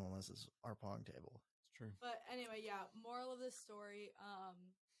table unless it's our pong table. It's true. But anyway, yeah. Moral of this story: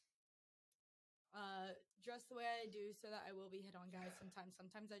 dress the way I do so that I will be hit on, guys.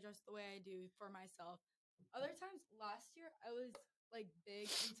 Sometimes I dress the way I do for myself. Other times, last year I was like big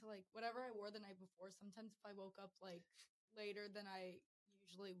into like whatever I wore the night before. Sometimes if I woke up like later than I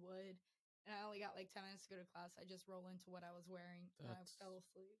usually would, and I only got like 10 minutes to go to class, I just roll into what I was wearing and I That's- fell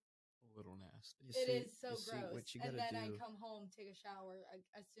asleep. A little nasty. You It see- is so you see gross. what you And gotta then I do. come home, take a shower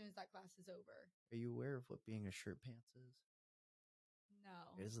as soon as that class is over. Are you aware of what being a shirt pants is?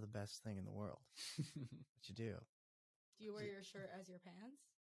 No. It is the best thing in the world. What you do? Do you wear your shirt as your pants?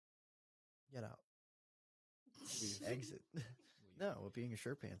 Get out. Exit. No, what being a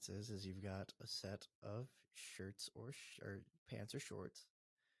shirt pants is you've got a set of shirts or pants or shorts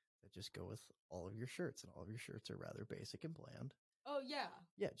that just go with all of your shirts, and all of your shirts are rather basic and bland. Oh yeah.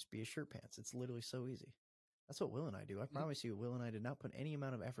 Yeah, just be a shirt pants. It's literally so easy. That's what Will and I do. I promise you, Will and I did not put any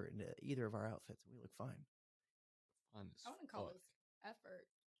amount of effort into either of our outfits. We look fine. Fun as I wouldn't call fuck. this effort.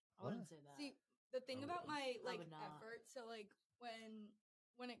 I wouldn't say that. See, the thing I about would. my I like would not. effort, so like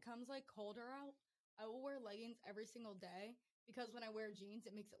when it comes like colder out, I will wear leggings every single day because when I wear jeans,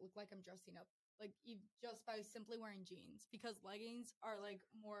 it makes it look like I'm dressing up. Like just by simply wearing jeans, because leggings are like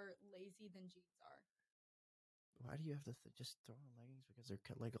more lazy than jeans are. Why do you have to just throw on leggings? Because they're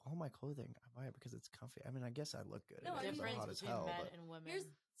like all my clothing, I buy it because it's comfy. I mean, I guess I look good. No, in I it mean, 'cause I'm difference hot as between hell. men But and women.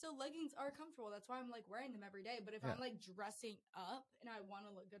 So leggings are comfortable. That's why I'm like wearing them every day. But if Yeah. I'm like dressing up and I want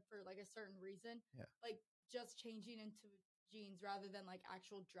to look good for like a certain reason, Yeah. like just changing into jeans rather than like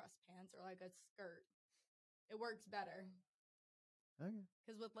actual dress pants or like a skirt, it works better. okay.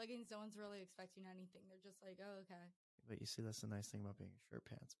 Because with leggings, no one's really expecting anything. They're just like, oh, okay. But you see, that's the nice thing about being a shirt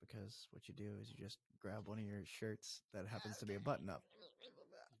pants, because what you do is you just grab one of your shirts that happens to be a button up.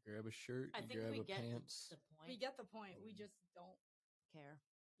 You grab a shirt, I you think grab we a get pants. the We point. get the point. We just don't. Care.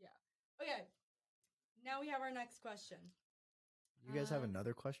 Okay. Now we have our next question. You guys have Um,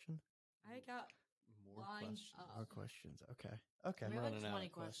 another question? I got More lined questions. up. More questions. Okay. Okay. We I'm have like running out 20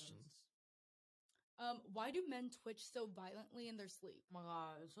 of questions. why do men twitch so violently in their sleep? Oh my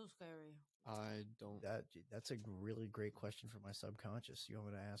god, it's so scary. I don't. That's a really great question for my subconscious. You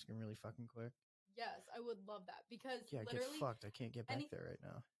want me to ask him really fucking quick? Yes, I would love that because Yeah, get literally, fucked. I can't get back any- there right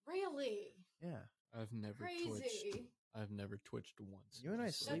now. really Yeah. I've never twitched. crazy. I've never twitched once. You in and my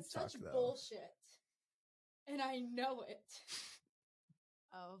I sleep. sleep That's talk, such though. bullshit, and I know it.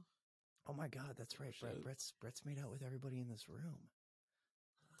 Oh. Oh my god, that's right. Shit. Brett's made out with everybody in this room.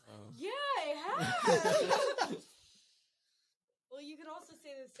 Oh. Yeah, I have. Well, you could also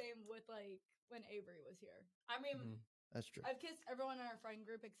say the same with like when Avery was here. I mean, Mhm. That's true. I've kissed everyone in our friend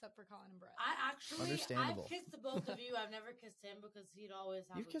group except for Colin and Brett. I've Understandable. kissed the both of you. I've never kissed him because he'd always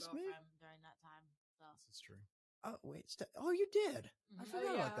have You've a kissed me? girlfriend during that time. So This is true. Oh wait, oh you did. I Mhm. forgot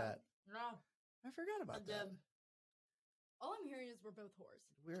Oh, about yeah. that. no, I forgot I about that. did. All I'm hearing is we're both whores.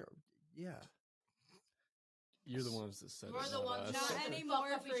 Yeah. You're the ones that said We're it, the not ones us. Not that anymore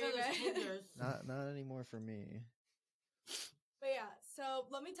fuck up for each you other's guys. fingers. Not anymore for me. But yeah, so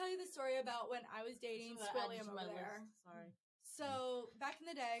let me tell you the story about when I was dating So I add you Squilliam to over my there. list. Sorry. So back in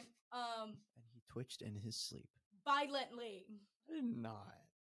the day, And he twitched in his sleep. violently. I did not.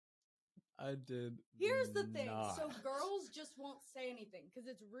 I did. Here's the thing. not. So girls just won't say anything because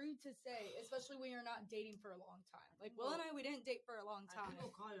it's rude to say, especially when you're not dating for a long time. Like Will and I, we didn't date for a long I time. can go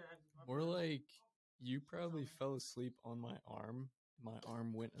call your ex. More like you probably fell asleep on my arm. My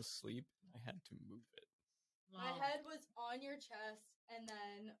arm went asleep. I had to move it. My head was on your chest, and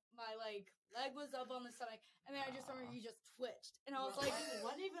then my like leg was up on the stomach, and then I just remember you just twitched, and I was like,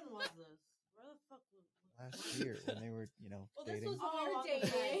 what even was this? Where the fuck was Last year when they were, "Well, this dating. was when we were on the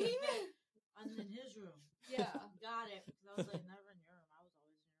bed. dating." I'm in his room. Yeah. Got it. 'Cause I was like, never in your room. I was always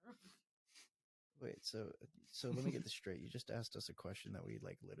in your room. Wait, so let me get this straight. You just asked us a question that we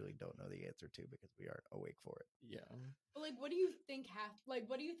like literally don't know the answer to because we aren't awake for it. Yeah. But like, what do you think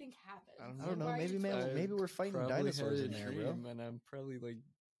what do you think happened? I don't know. Why are Maybe you twitching? maybe we're fighting Probably dinosaurs had in a there, bro. dream, and I'm probably like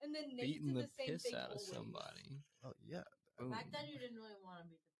And then Nate beating did the the same piss thing out of always. somebody. Oh yeah, Back Boom. then, you didn't really want to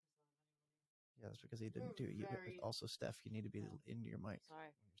beat the piss out of anybody. yeah. That's because he didn't We're do it. very- Also, Steph, you need to be No. into your mic Sorry.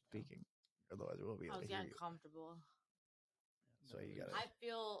 when you're speaking, otherwise we'll be I able was to hear getting you. comfortable. So you gotta. I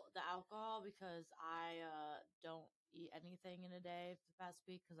feel the alcohol because I don't eat anything in a day the past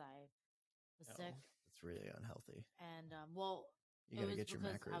week because I was No. sick. It's really unhealthy. And, You it gotta was get your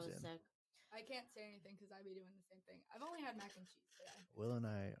because I macros was in. sick. I can't say anything because I'd be doing the same thing. I've only had mac and cheese today. Will and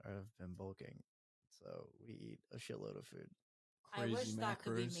I have been bulking, so we eat a shitload of food. I wish Crazy that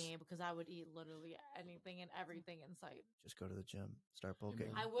could be macros. me because I would eat literally anything and everything in sight. Just go to the gym, start bulking.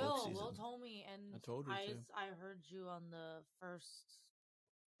 man. I bulk will. season. Will told me, and I told her to. I heard you on the first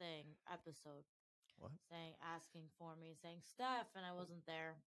episode What? asking for me, saying Steph, and I wasn't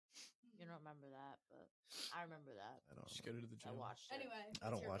there. You don't remember that, but I remember that. I don't. Just know. go to the I gym. watched it. Anyway, I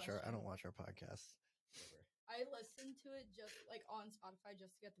don't what's your watch our. I question? don't watch our podcasts. I listen to it just like on Spotify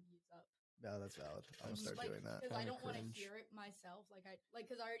just to get the views up. No, that's valid. I'm gonna start like, doing that. because I Kinda don't want to cringe. hear it myself.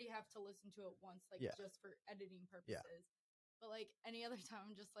 Because I already have to listen to it once, like Yeah. just for editing purposes. But like any other time,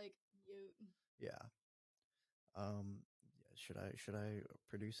 I'm just like mute. Yeah. Should I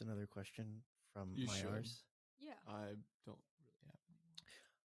produce another question from You my should. ours? Yeah. I don't really have any more.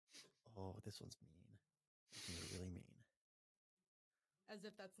 Oh, this one's mean. This one's really mean. As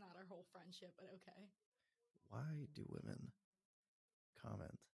if that's not our whole friendship, but okay. Why do women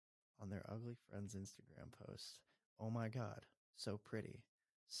comment on their ugly friend's Instagram post? Oh my god, so pretty.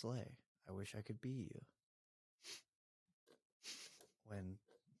 Slay. I wish I could be you. When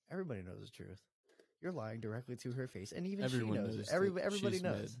everybody knows the truth. You're lying directly to her face, and even Everyone she knows. knows It. that Everybody she's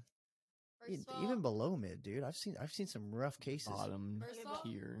knows. mid. First of all, Even below mid, dude. I've seen some rough cases. Bottom First of all,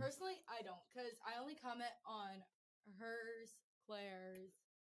 tier. personally, I don't, because I only comment on hers, Claire's,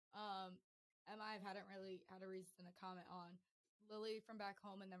 Emma. I hadn't really had a reason to comment on Lily from back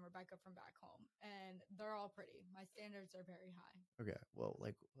home, and then Rebecca from back home, and they're all pretty. My standards are very high. Okay, well,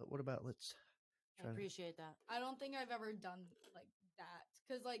 like, what about let's I try to. appreciate that. I don't think I've ever done like that,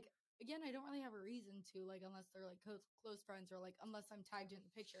 because like again, I don't really have a reason to, like, unless they're like close friends, or like unless I'm tagged in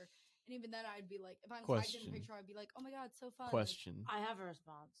the picture. And even then, I'd be like, if I'm tagged in the Question. picture, I'd be like, oh my god, so fun. Like, Question. I have a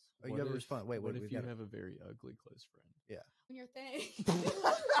response. Oh, you What have a if- response. Wait, What we've if you got have a very ugly close friend? when your thing.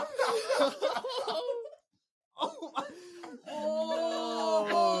 Oh my! Oh,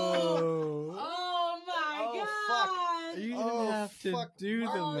 Oh my Oh, god! fuck. you Oh, didn't have to fuck. do the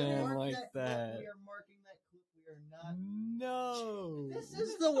Oh, man mark like clip. that. We are marking that clip. We are not. No. This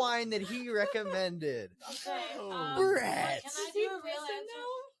is the wine that he recommended. Okay, Oh. Brett. Can I do a real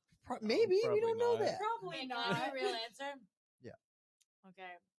answer? Maybe we Probably don't know not. that. Probably Wait, not. can I do a real answer? Yeah.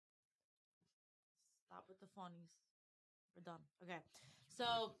 Okay. Stop with the funnies. We're done. Okay.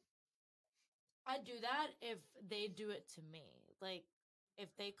 So I do that if they do it to me. Like if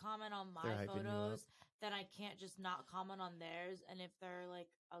they comment on They're my hyping you up. photos, then I can't just not comment on theirs. And if they're like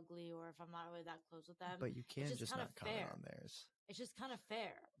ugly or if I'm not really that close with them, But you can just just kinda not comment fair. on theirs. it's just kind of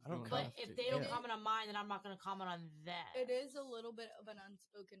fair. I don't Don't But comment. have if to. they don't Yeah. comment on mine, then I'm not going to comment on them. It is a little bit of an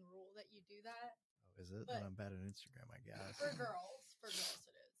unspoken rule that you do that Oh, is it? But- Then I'm bad at Instagram, I guess. for girls. For girls,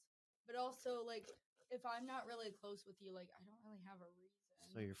 it is. But also, like, if I'm not really close with you, like, I don't really have a reason.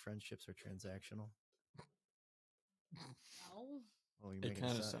 So your friendships are transactional. No. Well, you It make it,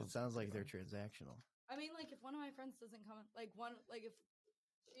 kinda sound, it sounds sounds like like they they're transactional. I mean, like, if one of my friends doesn't comment, like, if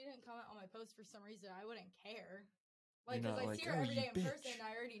she didn't comment on my post for some reason, I wouldn't care. Like, You're because not I like, see her "Oh, every you day in person, bitch."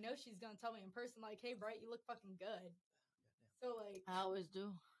 I already know she's gonna tell me in person, like, "Hey, Bright, you look fucking good." So, like, I always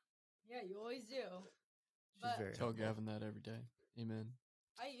do. yeah, you always do. She's But very Tell humble. Gavin that every day. Amen.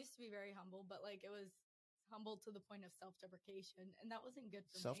 I used to be very humble, but like, it was humble to the point of self-deprecation, and that wasn't good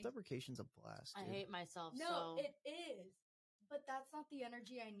for me. Self-deprecation's a blast. I Dude. hate myself. No, so it is. But that's not the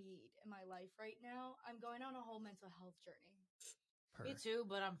energy I need in my life right now. I'm going on a whole mental health journey. Per. me too,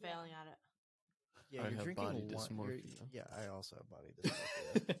 but I'm Yeah. failing at it. Yeah, I you're have drinking body wine. you're- dysmorphia. Yeah, I also have body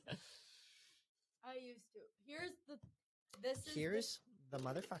dysmorphia. I used to. This is Here's the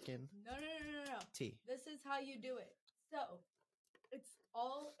motherfucking no. tea. This is how you do it. So, it's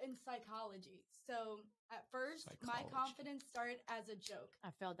all in psychology. So, at first, my Psychology. confidence started as a joke.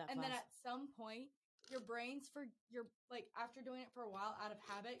 I failed that And class. then at some point, after doing it for a while out of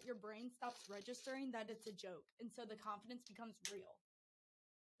habit, your brain stops registering that it's a joke. And so the confidence becomes real.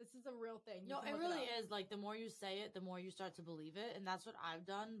 This is a real thing. You No, can it look really up. is. Like the more you say it, the more you start to believe it, and that's what I've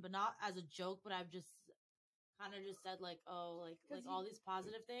done. But not as a joke, but I've just kind of just said like, oh, like 'Cause all you- these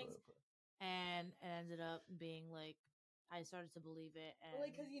positive things, and it ended up being like I started to believe it. And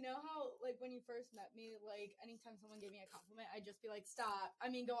Like, because you know how, like, when you first met me, like, anytime someone gave me a compliment, I'd just be like, stop. I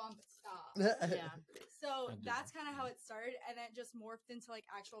mean, go on, but stop. yeah, So I do that's that, kind of yeah. how it started, and then it just morphed into like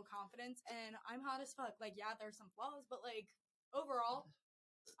actual confidence. And I'm hot as fuck. Like, yeah, there's some flaws, but like overall,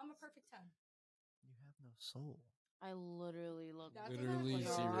 I'm a perfect 10. You have no soul. I literally look. That's Literally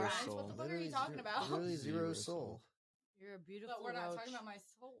what I'm zero What soul. the fuck are you talking about? Literally zero Zero soul. soul. You're a beautiful. But we're not roach. talking about my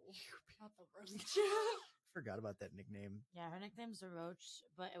soul, not the roach. Forgot about that nickname. Yeah, her nickname's the Roach,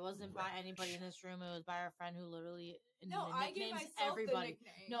 but it wasn't by anybody in this room. It was by our friend who literally No, I gave nicknames myself everybody. the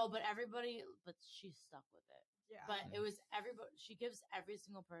nickname. No, but everybody, but she's stuck with it. yeah, But it was everybody. She gives every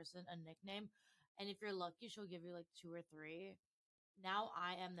single person a nickname, and if you're lucky, she'll give you like 2 or 3. Now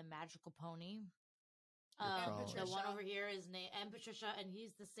I am the magical pony. You're And called- The one Patricia. over here is and Patricia, and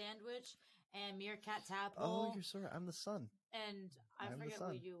he's the sandwich, and Meerkat Oh, Tadpole, you're sorry. I'm the sun. and I I'm the forget who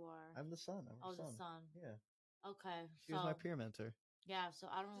sun. you are. I'm the sun. I'm oh, the the sun. Yeah. Okay, She was my so peer mentor. yeah, so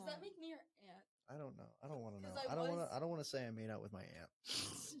I don't does know. that make me your aunt? I don't know. I don't want to know. 'Cause I I don't want was- to. I don't want to say I made out with my aunt.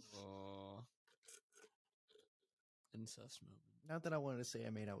 Oh. Incest moment. Not that I wanted to say I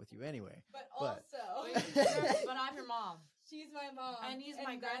made out with you anyway. But But- also, But I'm your mom. she's my mom, And he's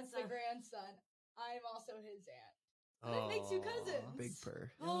my that's the grandson. grandson. I'm also his aunt. That makes you cousins. Big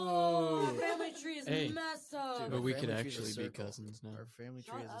purr. Oh, Yo. family tree is Hey. messed up. Dude, But our we could family tree's a actually be circle. cousins now. Our family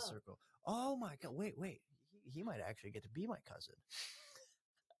tree Shut is a up. circle. Oh my god! Wait. He might actually get to be my cousin.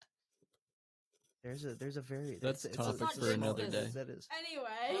 There's a very That's it's topic for small- another it's- day. That is.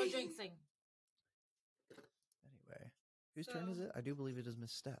 Anyway, No jinxing. Whose turn is So- it? I do believe it is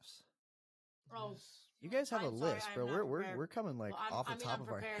Miss Steph's. Oh, You guys have a I'm sorry, list, I'm bro. not We're prepared. coming like Well, off the I mean, top I'm of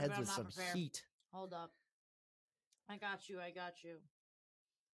our prepared, heads but I'm with not some prepared. heat. hold up. I got you. I got you.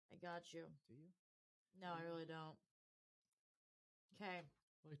 I got you. Do you? No, I really don't. Okay.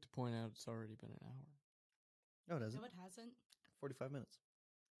 I'd like to point out it's already been an hour. No, it doesn't. No, it hasn't. 45 minutes.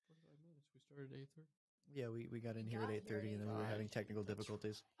 45 minutes. We started at 8:30. Yeah, we got in We here at got here 8:30 at and then we were 8:30. having technical That's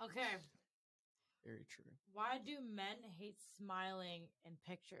difficulties. Okay. Very true. Why do men hate smiling in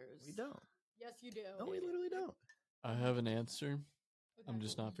pictures? We don't. Yes, you do. No, we literally don't. I have an answer. Okay. I'm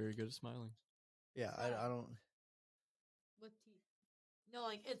just not very good at smiling. Yeah, I don't. With teeth. No,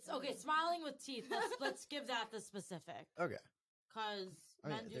 like it's okay. Smiling with teeth. Let's give that the specific. Okay. Because I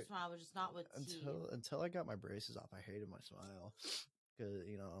mean, men do there- smile, but just not with teeth. Until I got my braces off, I hated my smile because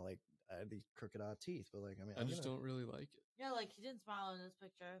like I had these crooked odd teeth. But like, I mean, I just don't really like it. Yeah, like he didn't smile in this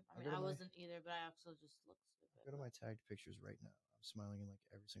picture. I I'll mean, go to I my- wasn't either, but I also just looked stupid. Go to my tagged pictures right now. I'm smiling in like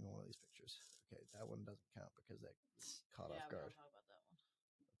every single one of these pictures. Okay, that one doesn't count because that caught Yeah, off we guard. don't talk about that one.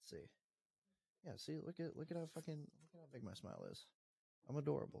 Let's see. Yeah, see, look at how big my smile is. I'm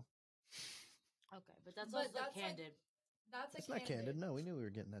adorable. Okay, but that's But also that's, like, candid. That's It's not candid. No, we knew we were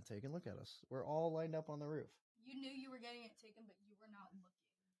getting that taken. Look at us. We're all lined up on the roof. You knew you were getting it taken, but you were not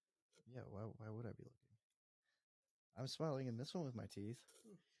looking. Yeah, why would I be looking? I'm smiling in this one with my teeth.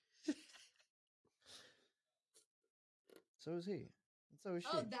 So is he. And so is she.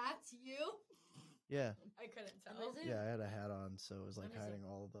 Oh, that's you? Yeah. I couldn't tell. Let me see. Yeah, I had a hat on, so it was like Let me see. hiding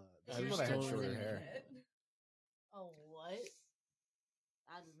all of the. I This is just when I had don't shorter really hair. Oh, what?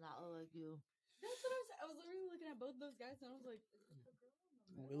 That does not look like you. That's what I was literally looking at both those guys, and I was like, "Is the girl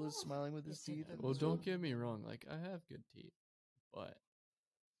in the Will is middle?" smiling with his Yes, it teeth. is. in Well, this don't one. get me wrong. Like, I have good teeth, but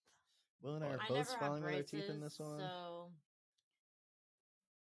Will and I are I both never had smiling with our braces, teeth in this one. so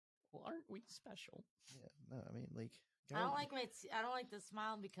well, aren't we special? Yeah, no, I mean, like. I don't guys- like I don't like the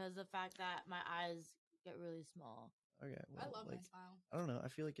smile because of the fact that my eyes get really small. Okay, I well, love like, my smile. I don't know. I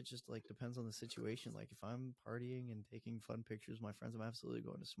feel like it just like depends on the situation. Like if I'm partying and taking fun pictures with my friends, I'm absolutely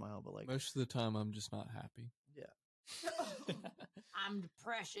going to smile. But like, Most of the time, I'm just not happy. yeah, I'm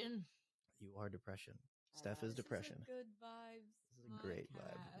depression. you are depression. Steph This is This depression. a good vibes. This is a great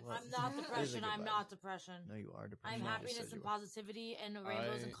vibe. podcast. Well, I'm not It is a depression. good I'm vibe. not depression. No, you are depression. I'm You just happiness said and you were. positivity and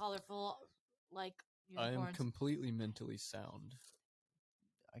rainbows and I- colorful, like I am unicorns. completely mentally sound.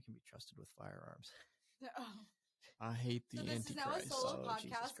 I can be trusted with firearms. Oh. I hate the So this is now a Antichrist. solo Oh,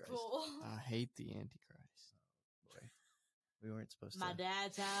 Jesus podcast. Christ. Cool. I hate the Antichrist. Boy, we weren't supposed My to.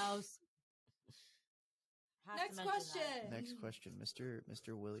 dad's house. Have to Next mention that. question. Next question,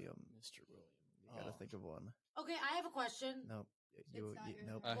 Mr. William. Mr. William. You gotta think of one. Okay, I have a question. Nope. You, not your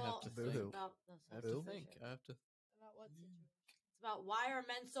nope. turn. I have to Boo-hoo. think. About, I have Boo? to think. I have to. About what situation? It's about why are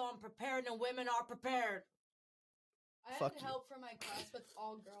men so unprepared and women are prepared. I Fuck had you. help from my class with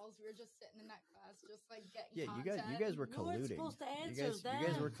all girls. We were just sitting in that class, just like getting. Yeah, you guys were You weren't colluding. supposed to You answer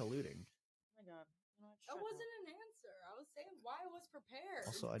guys were them. colluding. Oh my god. You know what, That shut up. wasn't an answer. I was saying why I was prepared.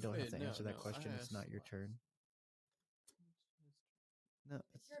 Also, I don't have Wait, to no, answer that no, question. I It's not asked your last. turn. No,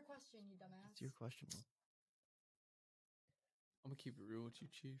 It's your question, you dumbass. it's your question. Will. I'm gonna keep it real with you,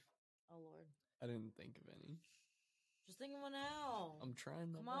 Chief. Oh lord. I didn't think of any. Just think of one now. I'm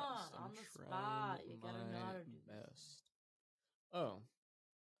trying my Come best. on, I'm on the trying spot. You gotta know how my to do this. best. Oh,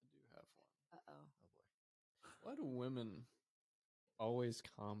 I do have one. Uh-oh. Oh boy. Why do women always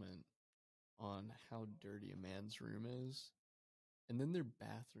comment on how dirty a man's room is, and then their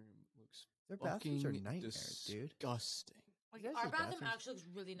bathroom looks Their bathrooms are fucking nightmares, dude. disgusting? Like, You guys our use bathroom bathrooms? actually looks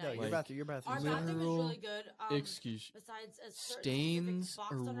really No, nice. your Like, bathroom. Your bathroom. Our is bathroom is literal really good. Excuse. Besides a certain Stains specific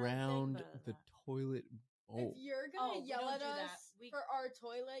spots on our thing, around but other than the that. toilet bowl. If you're Oh, gonna we yell don't at do that. us We- for our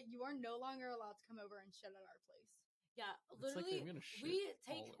toilet, you are no longer allowed to come over and shit at our place. Yeah, It's like literally, I'm gonna shit we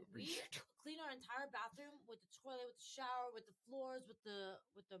take all over we your toilet. clean our entire bathroom with the toilet, with the shower, with the floors, with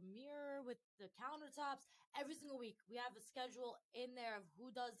the mirror, with the countertops. Every single week, we have a schedule in there of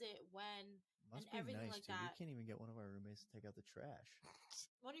who does it, when. Must and be everything nice, like dude. that. We can't even get one of our roommates to take out the trash.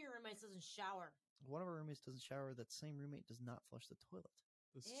 One of your roommates doesn't shower. One of our roommates doesn't shower. That same roommate does not flush the toilet.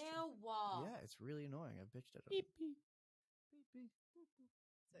 This is Ew. true. Yeah, it's really annoying. I bitched at him. Beep, beep. Beep, beep, boop, boop.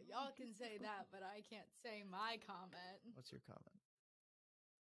 So y'all can say that, but I can't say my comment. What's your comment?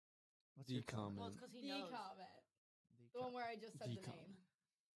 What's The your comment? Well, it's because he The knows. comment. The The one com- where I just said The the name. comment.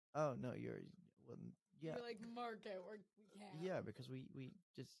 Oh no, well, yeah, You're like, mark it, we can't. yeah, because we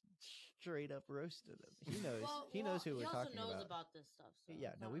just straight up roasted him. He knows. Well, he knows who he we're also talking knows about. about this stuff. So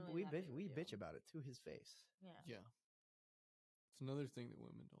Yeah, it's no, not we really that bitch big of a we deal. bitch about it to his face. Yeah. Yeah. It's another thing that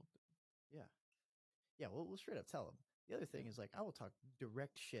women don't do. Yeah, yeah. We'll straight up tell him. The other thing is like I will talk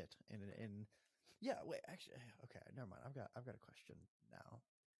direct shit and Yeah, wait, actually, okay, never mind. I've got a question now.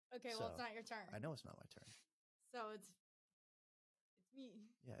 Okay, well, So, it's not your turn. I know it's not my turn. So it's me.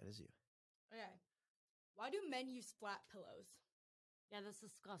 Yeah, it is you. Okay. Why do men use flat pillows? Yeah, that's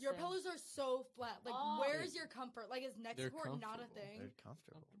disgusting. Your pillows are so flat. Like, Oh. where's your comfort? Like, is neck They're support not a comfortable. thing? They're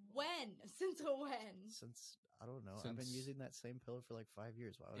comfortable. When? Since when? Since I don't know, I've been Since- using that same pillow for like 5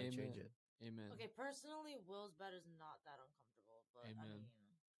 years. Why would I change it? Amen. Okay, personally, Will's bed is not that uncomfortable, but I Amen. mean,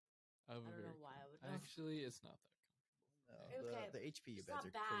 I I don't know why I would know. Actually, it's not that No, comfortable. Okay, the HPU it's beds not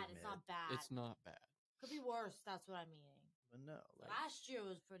are bad. pretty It's mid. not bad. It's not bad. Could be worse. That's what I'm meaning. But no, like Last year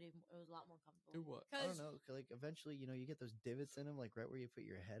was pretty. It was a lot more comfortable. It was. I don't know. Like eventually, you know, you get those divots in them, like right where you put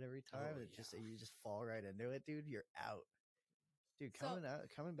your head every time. Oh, and just yeah. you just fall right into it, dude. You're out. Dude, So-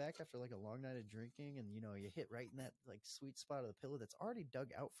 coming back after like a long night of drinking, and you know you hit right in that like sweet spot of the pillow that's already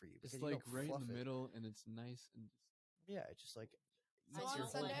dug out for you. It's Because you like don't right in fluff the it. middle, and it's nice and just. Yeah, it's just like I So eats on your don't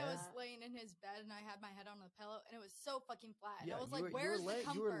whole Sunday, like I head. was laying in his bed and I had my head on the pillow and it was so fucking flat. Yeah, and I was you like, were, where's the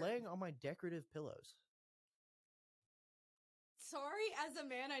comfort? you were laying on my decorative pillows. Sorry, as a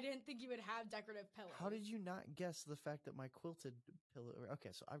man, I didn't think you would have decorative pillows. How did you not guess the fact that my quilted pillow?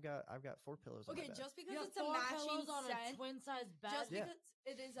 Okay, so I've got 4 pillows. on my Okay, bed. just because You have it's a 4 matching pillows on a set, twin size bed. just Yeah. because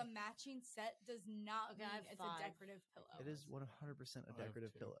it is a matching set does not Okay, I mean have it's 5. a decorative pillow. It is 100% a I have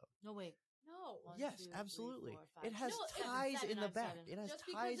decorative 2. pillow. No wait. No. One, Yes, 2, 3, absolutely. 4, 5, It has 6, 7, ties 7, in the I have back. 7. It has Just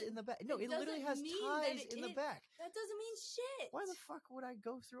because ties it- in the back. No, it it literally doesn't has mean that ties it in the is- back. That doesn't mean shit. Why the fuck would I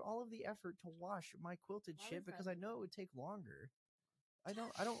go through all of the effort to wash my quilted Why shit? would Because Fred I do know that? it would take longer. I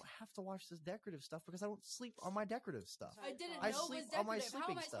don't have to wash this decorative stuff because I don't sleep on my decorative stuff. I didn't I know it sleep was on my decorative. How am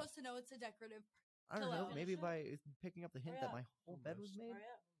sleeping I stuff. supposed to know it's a decorative? I don't know. pillow. Maybe Finish by picking up the hint Hurry that up. my whole bed was made. Hurry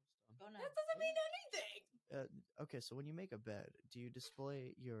up. Go now. That doesn't mean anything. Okay, so when you make a bed, do you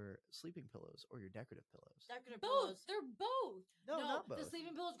display your sleeping pillows or your decorative pillows? Decorative Both. pillows. They're both. No, not both. The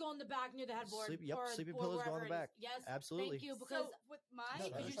sleeping pillows go on the back near the headboard. Yep, or sleeping or pillows go on wherever the it is. back. Yes, Absolutely. Thank you. Because So with my No,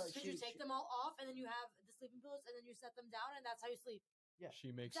 could that's you, how could you she- take them all off and then you have the sleeping pillows and then you set them down and that's how you sleep. Yeah.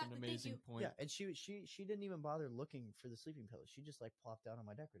 She makes Exactly, an thank amazing you. point. Yeah, and she didn't even bother looking for the sleeping pillows. She just like plopped down on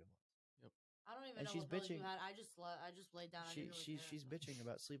my decorative ones. I don't even And know she's what pillows you bitching- had. I just laid down. I didn't really care. She's bitching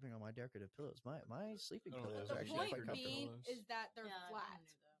about sleeping on my decorative pillows. My sleeping I don't pillows the are know. actually point quite decorative comfortable. being pillows. is that they're Yeah, I flat. kinda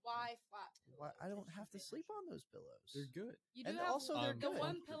knew that. Why flat pillows? Why I don't have to sleep on those pillows. They're good. You do And have also they're the good.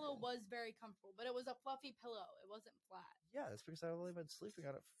 one pillow Comfortable. was very comfortable, but it was a fluffy pillow. It wasn't flat. Yeah, that's because I've only been sleeping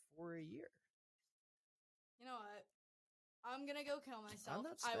on it for a year. You know what? I'm gonna go kill myself.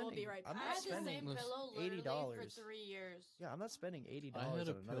 not I will be spending- right I'm back. I not had the spending same Listen, pillow literally for $80. 3 years. Yeah, I'm not spending $80 I had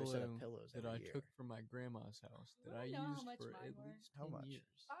on a another set of pillow pillows that every I year. took from my grandma's house that I I know how used much for mine at were. least How 10 much?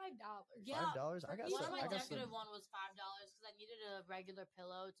 years. $5. Yeah, $5? I got One some. of my I got decorative some. one was $5 because I needed a regular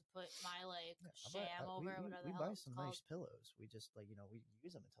pillow to put my like Yeah, sham over or whatever we the hell buy it's some called. nice pillows. We just like we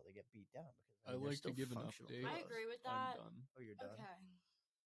use them until they get beat down because I they're like to still give an functional update. I pillows. agree with I'm that. done. Oh, you're done. Okay.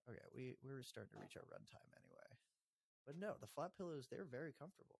 Okay, we were starting to reach our runtime anyway. But no, the flat pillows, they're very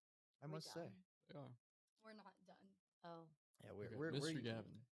comfortable. I We must say. done? They are. We're not done. Oh, Yeah, Okay, we're Mr.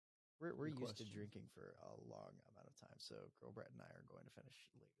 Gavin. we're your used to question. drinking for a long amount of time. So Girl Brett and I are going to finish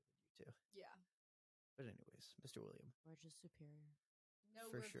later than you two. Yeah. But anyways, Mr. William. we're just superior. No,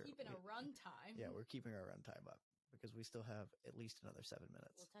 For we're sure. keeping a We- run time. Yeah, we're keeping our runtime up because we still have at least another 7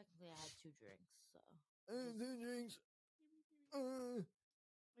 minutes. Well, technically, I had 2 drinks, so Two drinks.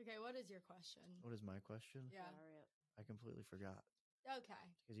 Okay, what is your question? What is my question? Yeah. hurry up. I completely forgot Okay.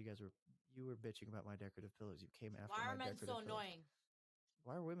 because you were bitching about my decorative pillows. You came after Why my are men decorative so pillows. annoying?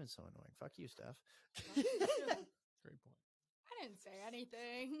 Why are women so annoying? Fuck you, Steph. Great point. I didn't say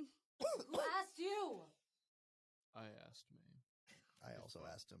anything. Who asked you? I asked May. I also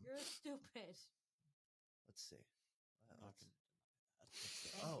asked him. You're stupid. Let's see. Not gonna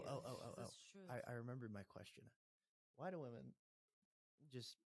Thank Oh, you. oh. This is true. I remembered my question. Why do women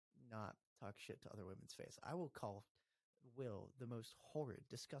just not talk shit to other women's face? I will call Will the most horrid,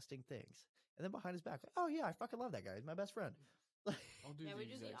 disgusting things. And then behind his back, oh yeah, I fucking love that guy. He's my best friend. I'll do Yeah, the we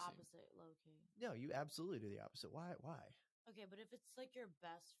do the exact same. opposite, low key. No, you absolutely do the opposite. Why? Okay, but if it's like your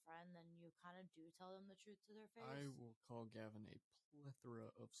best friend, then you kind of do tell them the truth to their face. I will call Gavin a plethora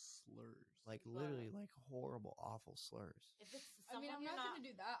of slurs. Like But- literally like horrible, awful slurs. If it's I mean, I'm someone not, you're gonna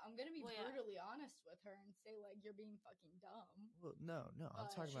do that. I'm gonna be Well, yeah. brutally honest with her and say like you're being fucking dumb. Well, no, I'm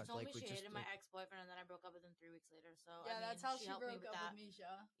talking She about told like me with she just hated my like, ex-boyfriend, and then I broke up with him 3 weeks later. So Yeah, I that's mean, how she helped me broke with up that. with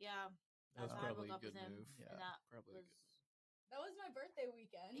Misha. Yeah, That's that's how I probably broke up a good with him. move. Yeah. And that Probably a was good move. That was my birthday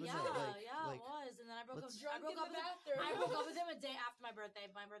weekend. Was it, yeah, like- yeah, like, it was. And then I broke up. let's- I Drunk broke in up the with him. bathroom. I broke up with him a day after my birthday.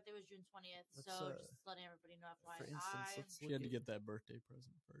 My birthday was June 20th. Let's, So just letting everybody know. for instance, let's She look had to at- get that birthday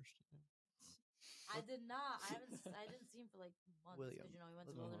present first. I did not. I didn't see him for like months William, because he went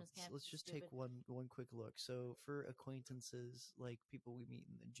to let- wilderness camp. let's just take one quick look. So for acquaintances, like people we meet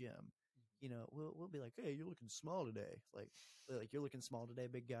in the gym, we'll be like, "Hey, you're looking small today." Like you're looking small today,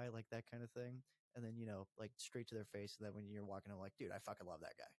 big guy, like that kind of thing. And then like straight to their face. And then when you're walking, I'm like, "Dude, I fucking love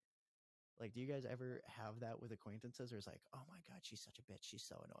that guy." Like, do you guys ever have that with acquaintances, or it's like, "Oh my god, she's such a bitch. She's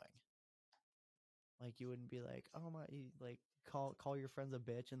so annoying." Like you wouldn't be like, "Oh my," like call your friends a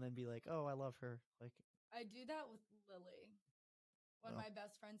bitch, and then be like, "Oh, I love her." Like, I do that with Lily, one of Oh. my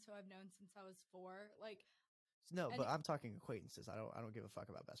best friends who I've known since I was 4. Like, no, And but it- I'm talking acquaintances. I don't give a fuck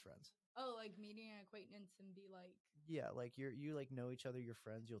about best friends. like meeting an acquaintance and be like, Yeah, like you like know each other, you're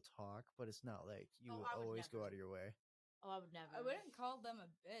friends, you'll talk, but it's not like you Oh, I would always go never. out of your way. Oh, I would never. I wouldn't call them a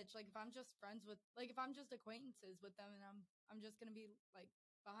bitch. Like if I'm just friends with, like if I'm just acquaintances with them, and I'm just gonna be like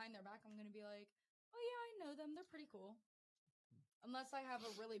behind their back, I'm gonna be like, oh yeah, I know them. They're pretty cool. Unless I have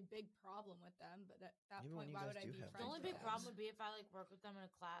a really big problem with them, but at that Even when point, you why guys would I do be have friends The only with big them? problem would be if I like work with them in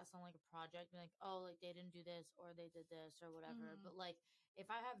a class on like a project, and like, oh, like they didn't do this or they did this or whatever. Mhm. But like,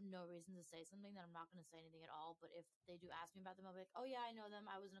 if I have no reason to say something, then I'm not going to say anything at all. But if they do ask me about them, I'll be like, oh yeah, I know them.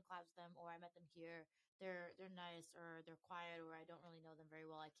 I was in a class with them, or I met them here. They're nice, or they're quiet, or I don't really know them very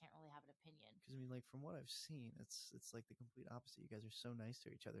well. I can't really have an opinion. Because I mean, like from what I've seen, it's like the complete opposite. You guys are so nice to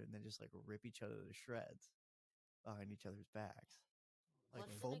each other, and then just like rip each other to shreds behind each other's backs, like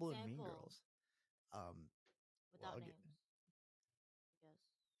What's an Full Blown Mean example? Girls. Without I'll names, I guess.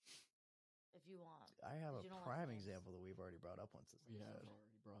 If you want. I have 'Cause a you don't like prime names. example that we've already brought up once. We have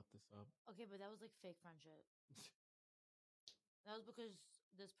already brought this up. Okay, but that was like fake friendship. That was because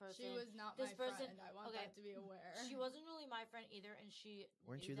this person. She was not this my person- friend. I want okay, that to be aware. She wasn't really my friend either, and she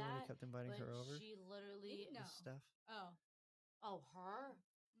Weren't knew you the one who that, kept inviting but her over? She literally. No. With Steph? Oh. Oh, her.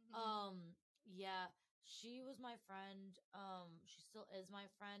 Mhm. Yeah, she was my friend. She still is my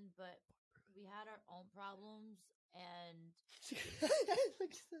friend, but we had our own problems, and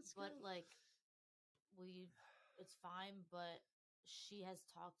That's but good. like it's fine. But she has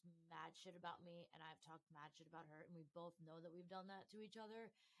talked mad shit about me, and I've talked mad shit about her, and we both know that we've done that to each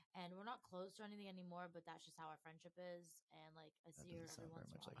other, and we're not close or anything anymore. But that's just how our friendship is, and like I That see her doesn't every sound very once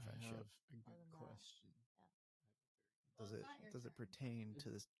in much a like while. I friendship. have a good than that, question. yeah. Well, Does it's it not your does it turn. pertain to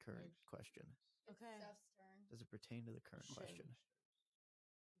this current question? It's Okay. Steph's turn. Does it pertain to the current Shit. question?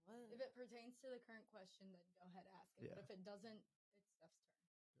 What? If it pertains to the current question, then go ahead, ask it. Yeah. But if it doesn't, it's Steph's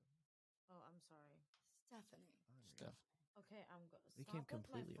turn. Oh, I'm sorry. Stephanie. Unreal. Stephanie. Okay, I'm going. Became Stop with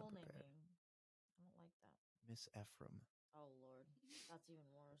my completely full unprepared. naming. I don't like that. Miss Ephraim. Oh Lord, that's even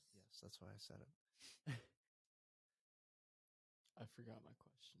worse. Yes, that's why I said it. I forgot my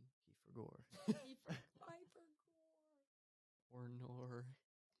question. He forgot. I forgot. Or nor.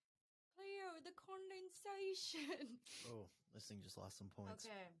 Cleo, the condensation. Oh, this thing just lost some points.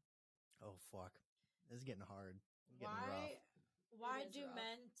 Okay. Oh fuck, this is getting hard. It's getting rough. Why It is do rough.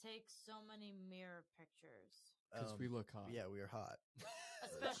 men take so many mirror pictures? Because we look hot. Yeah, we are hot.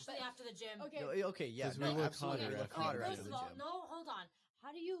 Especially after the gym. Okay. No, okay, yeah, 'Cause we no, look absolutely. hotter We look after hotter the after First the of all, gym. no, hold on.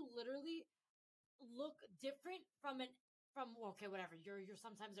 How do you literally look different from okay, whatever. You're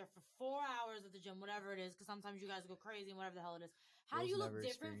sometimes there for 4 hours at the gym, whatever it is, because sometimes you guys go crazy and whatever the hell it is. How Girls do you look never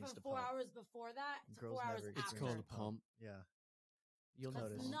different experienced from a 4 pump. hours before that to Girls 4 hours never after? It's experienced called a pump. Yeah, you'll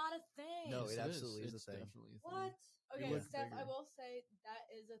That's notice. not a thing. No, Yes, it absolutely is It's a thing. definitely a thing. What? Okay, look Steph, I bigger. will say that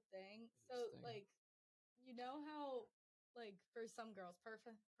is a thing. So, It is a thing. like, you know how, like, for some girls,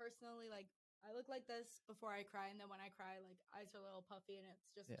 personally, like, I look like this before I cry, and then when I cry, like, eyes are a little puffy, and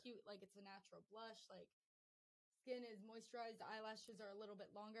it's just Yeah. cute. Like, it's a natural blush. Like, skin is moisturized, eyelashes are a little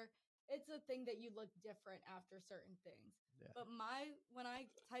bit longer. It's a thing that you look different after certain things. Yeah. But when I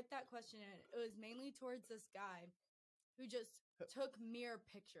typed that question in, it was mainly towards this guy who just took mirror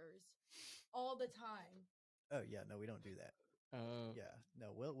pictures all the time. Oh yeah, no, we don't do that. Yeah,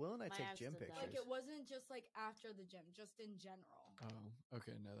 no. Will and I My take ex gym did that. pictures. Like, it wasn't just like after the gym, just in general. Oh,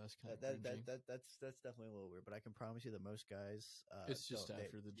 okay. No, that's kind of That's definitely a little weird, but I can promise you that most guys, It's just don't-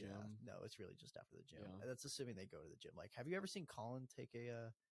 after the yeah, gym. no, it's really just after the gym. Yeah. And that's assuming they go to the gym. Like, have you ever seen Colin take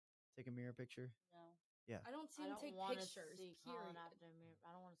a mirror picture? No. Yeah, I don't see I him don't take want to pictures, see Colin period. after me.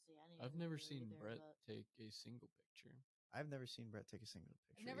 I don't want to see any. I've of never it seen either, Brett but- take a single picture. I've never seen Brett take a single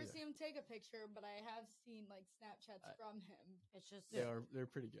I've picture. never either. seen him take a picture, but I have seen like Snapchats from him. It's just They're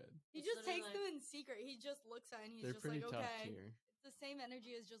pretty good. He It's just takes literally them in secret. He just looks at it and he's They're just pretty like, top okay. tier. It's the same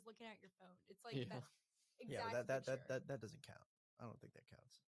energy as just looking at your phone. It's like Yeah. that Yeah, exact but picture. that doesn't count. I don't think that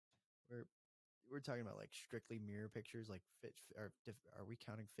counts. We're talking about like strictly mirror pictures, like fit. Are we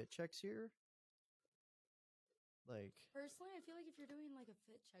counting fit checks here? Like, Personally, I feel like if you're doing like a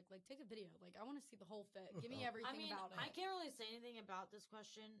fit check, like take a video. Like I want to see the whole fit. Give me Oh. everything I mean, about it. I can't really say anything about this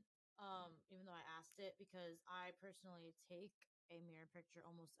question even though I asked it, because I personally take a mirror picture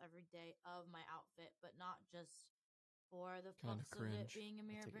almost every day of my outfit, but not just for the Kinda fucks of it cringe. being a I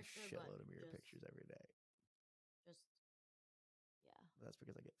mirror take a picture, but shitload of mirror just, pictures every day. just yeah, That's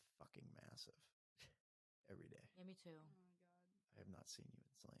because I get fucking massive every day. yeah, me too. Oh my god. I have not seen you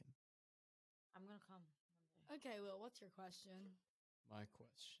in Slane. I'm gonna come one day. Okay, Will, what's your question? My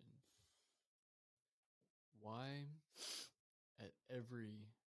question: why, at every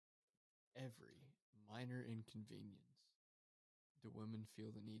minor inconvenience, do women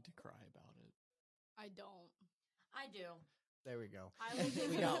feel the need to cry about it? I don't. I do. There we go. I will give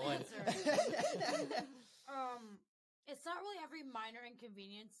We you got an one. answer. It's not really every minor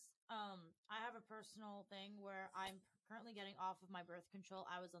inconvenience. I have a personal thing where I'm currently getting off of my birth control.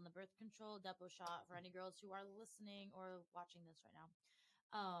 I was on the birth control depot shot for any girls who are listening or watching this right now,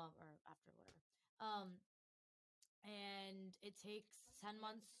 or after whatever. And it takes 10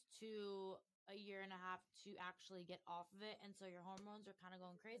 months to a year and a half to actually get off of it, and so your hormones are kind of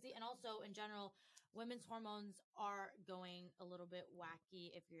going crazy, and also in general women's hormones are going a little bit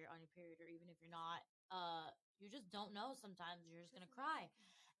wacky if you're on your period or even if you're not. You just don't know, sometimes you're just gonna cry,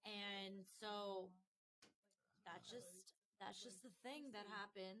 and so that's just the thing that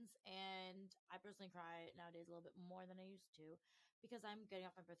happens. And I personally cry nowadays a little bit more than I used to because I'm getting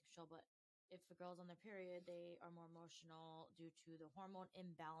off my birth control. But if a girl's on their period, they are more emotional due to the hormone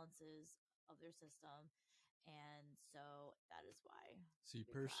imbalances of their system. And so that is why. See,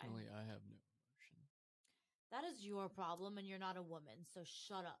 They cry. personally, I have no emotion. That is your problem, and you're not a woman, so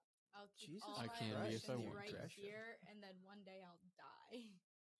shut up. I'll keep Jesus all I my can be if I emotions want right to. here, and then one day I'll die.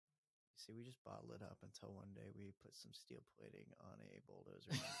 See, we just bottle it up until one day we put some steel plating on a bulldozer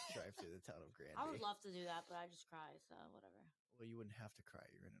and drive through the town of Granby. I would love to do that, but I just cry, so whatever. Well, you wouldn't have to cry.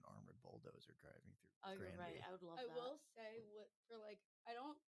 You're in an armored bulldozer driving through Oh, Granby. you're right. I would love I that. will say, what for like, I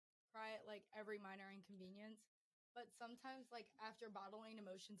don't cry at like every minor inconvenience, but sometimes like after bottling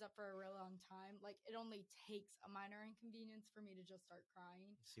emotions up for a real long time, like it only takes a minor inconvenience for me to just start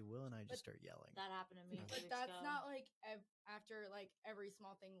crying. See, Will and I just But start yelling. That happened to me. a few But weeks that's ago. not like after like every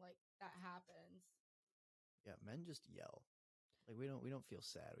small thing like that happens. Yeah, men just yell. Like we don't feel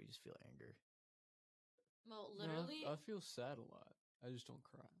sad. We just feel anger. Well, No, literally, I feel sad a lot. I just don't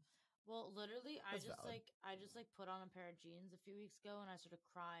cry. I That's just valid. I just like put on a pair of jeans a few weeks ago, and I started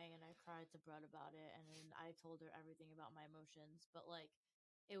crying, and I cried to Brett about it, and then I told her everything about my emotions. But like,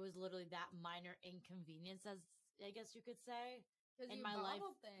 it was literally that minor inconvenience, as I guess you could say, Because in you my life.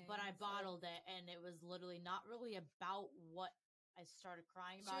 bottled things. But I like, bottled it, and it was literally not really about what I started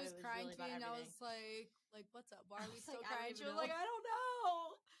crying She about. was It was crying really to me, about and I everything. was like, "What's up? Why I are we was still like, I don't crying?" She even was like, know. "I don't know."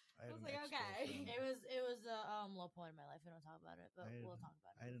 I had was an like, okay. ex-girlfriend. It was a low point in my life. We don't talk about it, but we'll talk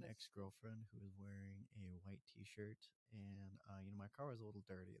about it. I had an because- ex-girlfriend who was wearing a white T-shirt, and my car was a little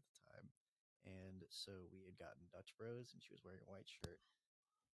dirty at the time, and so we had gotten Dutch Bros, and she was wearing a white shirt.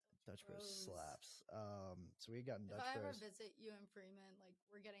 Dutch Bros Bros. slaps. So we had gotten If Dutch I ever Bros. visit you in Freeman, like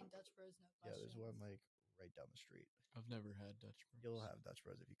we're getting Dutch Bros, no questions. Yeah, there's one like right down the street. I've never had Dutch Bros. You'll have Dutch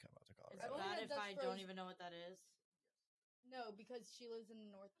Bros if you come out to Is Colorado. it only bad had if Dutch I don't Bros- even know what that is? No, because she lives in the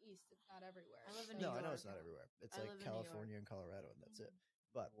Northeast. It's not everywhere. I live in No, New I know York. it's not everywhere. It's I like live in New York. California and Colorado, and that's it.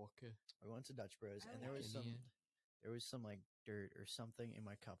 But Okay. we went to Dutch Bros, I and there like was some like dirt or something in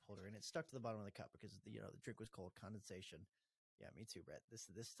my cup holder, and it stuck to the bottom of the cup because the drink was cold, condensation. Yeah, me too, Brett. This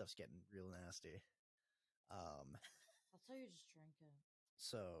stuff's getting real nasty. That's how you just drink it.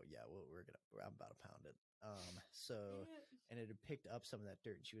 So yeah, I'm about to pound it. And it had picked up some of that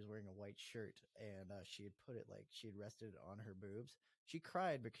dirt, and she was wearing a white shirt, and she had put it she had rested it on her boobs. She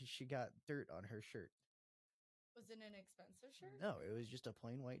cried because she got dirt on her shirt. Was it an expensive shirt? No, it was just a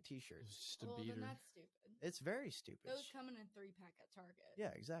plain white T-shirt. It's just a Well, beater. then that's stupid. It's very stupid. Those come in a 3-pack at Target.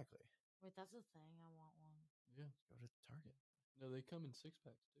 Yeah, exactly. Wait, that's a thing. I want one. Yeah. Go to Target. No, they come in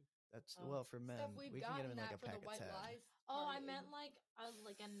 6-packs too. That's Oh. well for men. Stuff we've We can get gotten them in like that a for pack the of white 10. lies. Oh, I party. meant like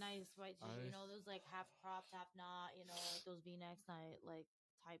a nice white t-shirt. You know, those like half cropped, half not. You know, like those V-necks, like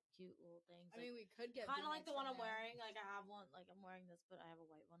type cute little things. I mean, we could get kind of like V-necks the one in I'm there. wearing. Like I have one. Like I'm wearing this, but I have a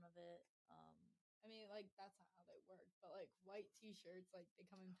white one of it. I mean, like that's not how they work. But like white T-shirts, like they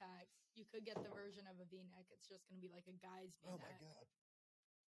come in packs. You could get the version of a V-neck. It's just gonna be like a guy's V-neck. Oh my god,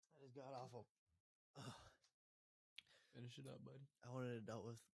 that is god awful. Ugh. Finish it up, buddy. I wanted to dealt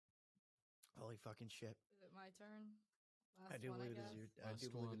with. Holy fucking shit! Is it my turn? Last I do one, believe I it is guess. your. I do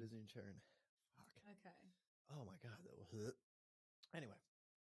Last believe one. it is your turn. Fuck. Okay. Oh my god, that was. Anyway,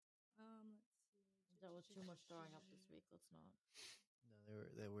 Let's see. that was too much throwing up this week. Let's not. no,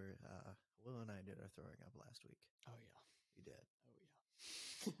 they were. Will and I did our throwing up last week. Oh yeah. We did. Oh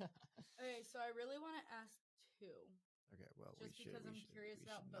yeah. Okay, so I really want to ask two. Okay, well, Just because I'm curious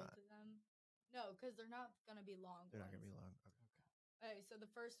about both of them. No, because they're not gonna be long. They're not gonna be ones. long. Okay. Okay, so the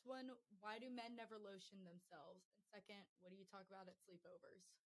first one, why do men never lotion themselves? And second, what do you talk about at sleepovers?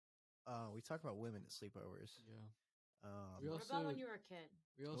 We talk about women at sleepovers. Yeah. Um, We What also about when you were a kid?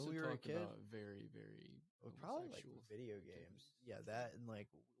 we also we were a talk kid, about very, very probably like homosexual video activities. games. Yeah, that and like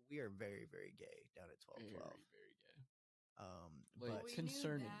we are very, very gay down at 1212. very, very gay. But we knew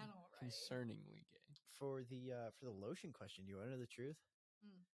concerning, that already. concerningly gay. for the lotion question, you want to know the truth?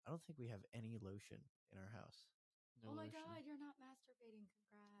 Hmm. I don't think we have any lotion in our house. No Oh my lotion. god, you're not masturbating.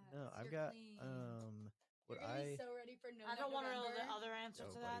 Congrats. No, I've You're got clean. what You're gonna I be so ready for no. I don't want to know the November. other answer Oh,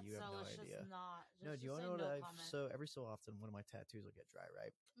 to buddy, that, you have so no let's idea. just not. no. Do you want to say know no what I've comment. so every so often one of my tattoos will get dry,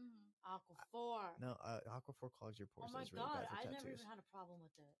 right? Mhm. Aquaphor. No, Aquaphor clogs your pores. Oh my It's really god, bad for I tattoos. never even had a problem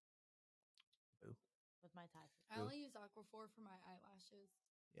with it. Boo. With my tattoo. I only use Aquaphor for my eyelashes.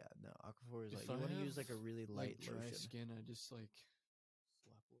 Yeah, no, Aquaphor is If like you I want to use have, like a really light dry lotion. skin, I just like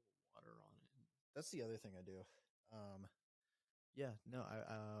slap a little water on it. That's the other thing I do. Yeah, no,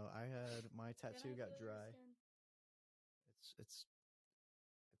 I had my tattoo got dry. It's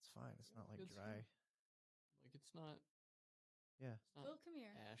fine. It's not like Good dry. skin. Like it's not. Yeah, It's not Phil, come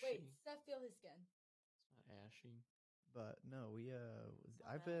here. ashy. Wait, Steph, feel his skin. It's not ashy. but no, we not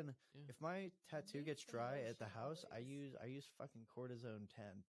I've bad. been Yeah. if my tattoo needs gets some dry at the lotion house, I always. use fucking cortisone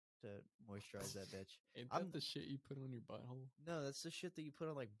 10 to moisturize that bitch. Ain't I'm- that the shit you put on your butthole? No, that's the shit that you put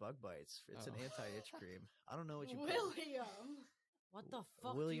on like bug bites. It's an Oh. anti-itch cream. I don't know what you put. William. What the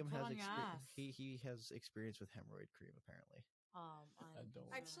fuck William do you put has on your ass? he has experience with hemorrhoid cream apparently. I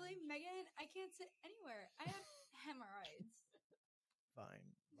don't. Actually, Megan, I can't sit anywhere. I have hemorrhoids. Fine,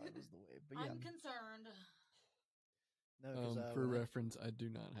 that was the way. But yeah, I'm concerned. no, because For reference, I do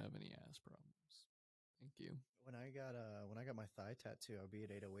not have any ass problems. Thank you. when I got my thigh tattoo, I would be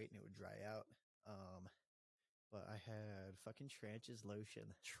at 808 and it would dry out. But I had fucking Tranch's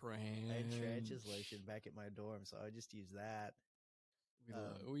lotion. I had Tranch's lotion back at my dorm, so I just use that.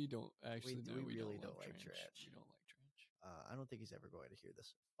 We don't actually. we no, we really don't don't like Tranch. Tranch. We don't like Tranch. I don't think he's ever going to hear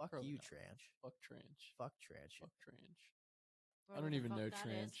this. Fuck Probably you, not. Tranch. Fuck Tranch. Fuck Tranch. Fuck Tranch. Whoever don't the even fuck know that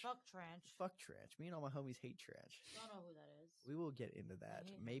is, Tranch. Fuck Tranch. Fuck Tranch. Me and all my homies hate Tranch. Don't know who that is. We will get into that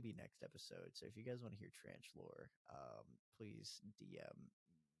hate him. maybe next episode. So if you guys want to hear Tranch lore, please DM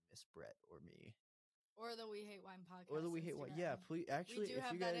Miss Brett or me. Or the We Hate Wine podcast. Or the We Hate Wine. Yeah, Instagram. please. Actually, we do if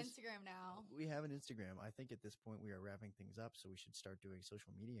have you that guys, Instagram now. we have an Instagram. I think at this point we are wrapping things up, so we should start doing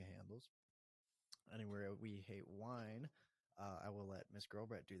social media handles. Anywhere We Hate Wine, I will let Miss Girl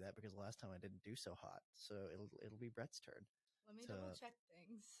Brett do that because last time I didn't do so hot. So it'll be Brett's turn. Let me to- double check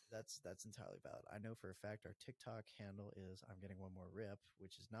things. That's entirely valid. I know for a fact our TikTok handle is I'm getting one more rip,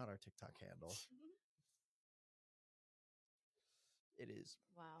 which is not our TikTok handle. It is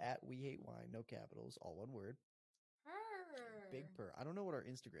Wow. at We Hate Wine, no capitals, all one word. Big purr. I don't know what our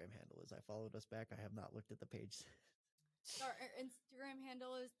Instagram handle is. I followed us back. I have not looked at the page. Our Instagram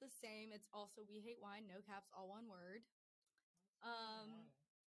handle is the same. It's also We Hate Wine, no caps, all one word.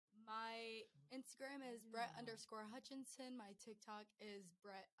 My Instagram is Brett_Hutchinson. My TikTok is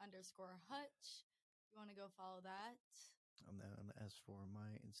Brett_Hutch. You want to go follow that? And then as for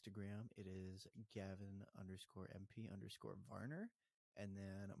my Instagram, it is Gavin_MP_Varner. And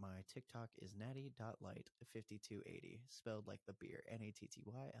then my TikTok is natty.light5280, spelled like the beer, NATTYLITE.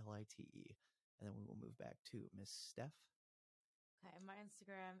 And then we will move back to Miss Steph. Okay, my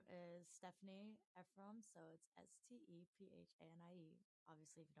Instagram is Stephanie Ephraim, so it's STEPHANIE.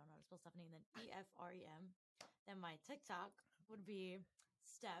 Obviously, if you don't know how to spell Stephanie, and then EFREM. Then my TikTok would be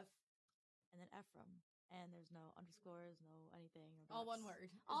Steph, and then Ephraim. And there's no underscores, no anything. Or All one dots. word.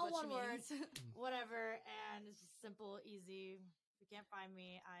 is All what one she word. means. Whatever, and it's just simple, easy. If you can't find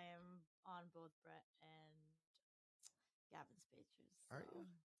me, I am on both Brett and Gavin's pages. Are so- you?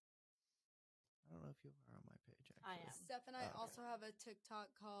 I don't know if you are on my page, actually. I am. Steph and I Okay. also have a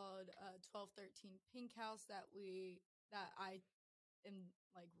TikTok called 1213 Pink House that I am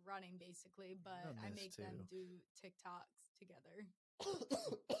like running basically, but on I this make them too. do TikToks together.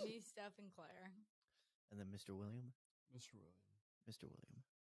 Me, Steph, and Claire. And then Mr. William. Mr. William. Mr. William.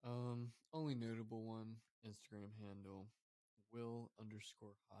 Only notable one Instagram handle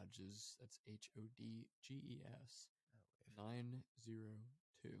Will_Hodges. That's HODGES Oh, wait.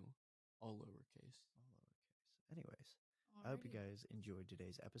 902. All lowercase. All lowercase. Anyways, I hope you Alrighty. guys enjoyed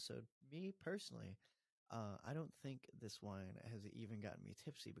today's episode. Me personally, I don't think this wine has even gotten me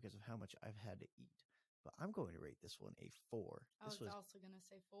tipsy because of how much I've had to eat. But I'm going to rate this one a 4. I was also gonna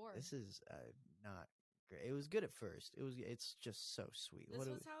say 4. This is not great. It was good at first. It's just so sweet. This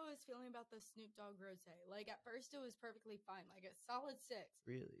was how I was feeling about the Snoop Dogg Rosé. Like at first, it was perfectly fine, like a solid 6,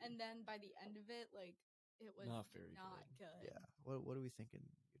 really? and then by the end of it, like it was Not very not good. good. Yeah. What are we thinking,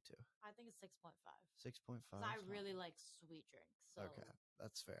 you two? I think it's 6.5. 6.5. Because I really like sweet drinks. So Okay,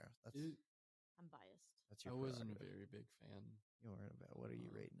 that's fair. That's It, I'm biased. that's I your. wasn't a prerogative. very big fan. You weren't about. What are you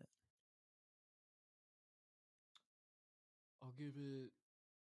Uh, rating it? I'll give it.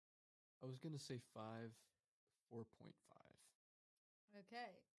 I was gonna say 4.5.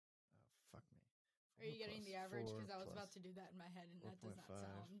 Okay. Fuck me. Are you getting the average? Because I was about to to do that in my head, and that does not 4.5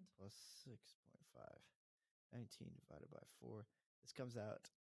 sound. plus 6.5. 19 divided by 4. This comes out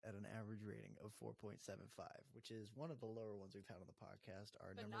at an average rating of 4.75, which is one of the lower ones we've had on the podcast.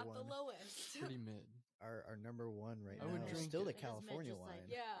 Our But number not the one, lowest. Pretty mid. our number one right I would now is drink still the it. It is mid, California just like- wine.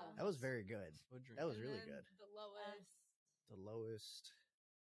 Yeah. That was very good. Would drink That was And really then good. The lowest. The lowest.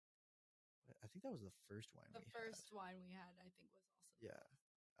 I think that was the first wine The we first wine we had, I think, was also. had. Yeah.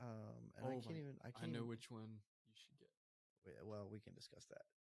 And Oh I can't my- even. I I can't. know even, which one you should get. Well, we can discuss that.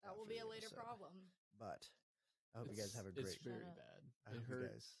 That will after be a the later episode. problem. But I hope you guys have a great. It's very Shut up. bad. I It hope you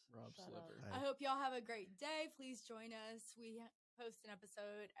hurt guys. Rob's Shut up. liver. I- I hope y'all have a great day. Please join us. We post an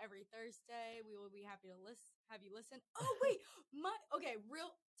episode every Thursday. We will be happy to have you listen. Oh wait,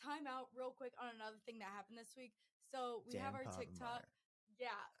 real time out real quick on another thing that happened this week. So we have Dan our TikTok. Povenmire.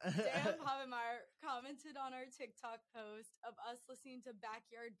 Yeah, Dan Povenmire commented on our TikTok post of us listening to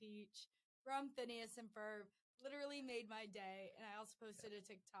Backyard Beach from Phineas and Ferb. Literally made my day, and I also posted a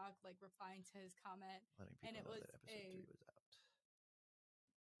TikTok like replying to his comment. Letting people And it know was that episode 3 was out.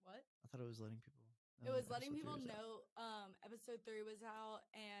 What? I thought it was letting people. It was letting episode 3 people was out. know episode 3 was out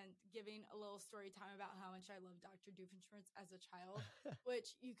and giving a little story time about how much I loved Dr. Doofenshmirtz as a child,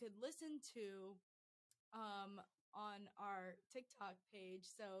 which you could listen to on our TikTok page.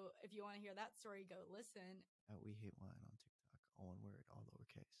 So if you want to hear that story, go listen. We hate wine on TikTok. All one word, all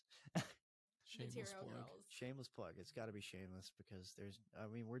lowercase. Shameless Material plug. Girls. Shameless plug. It's got to be shameless because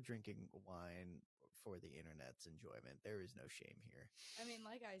we're drinking wine for the internet's enjoyment. There is no shame here. I mean,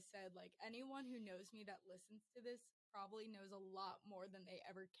 like I said, like anyone who knows me that listens to this probably knows a lot more than they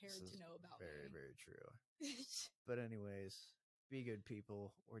ever cared This to is know about very, me. very true. But anyways, be good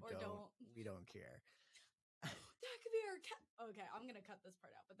people or, Or don't. We don't care. That could be our Okay, I'm gonna cut this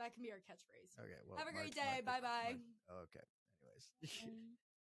part out, but that can be our catchphrase. Okay. Well, Have a great mark day. the- Bye bye. Okay. Anyways.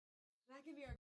 That can be our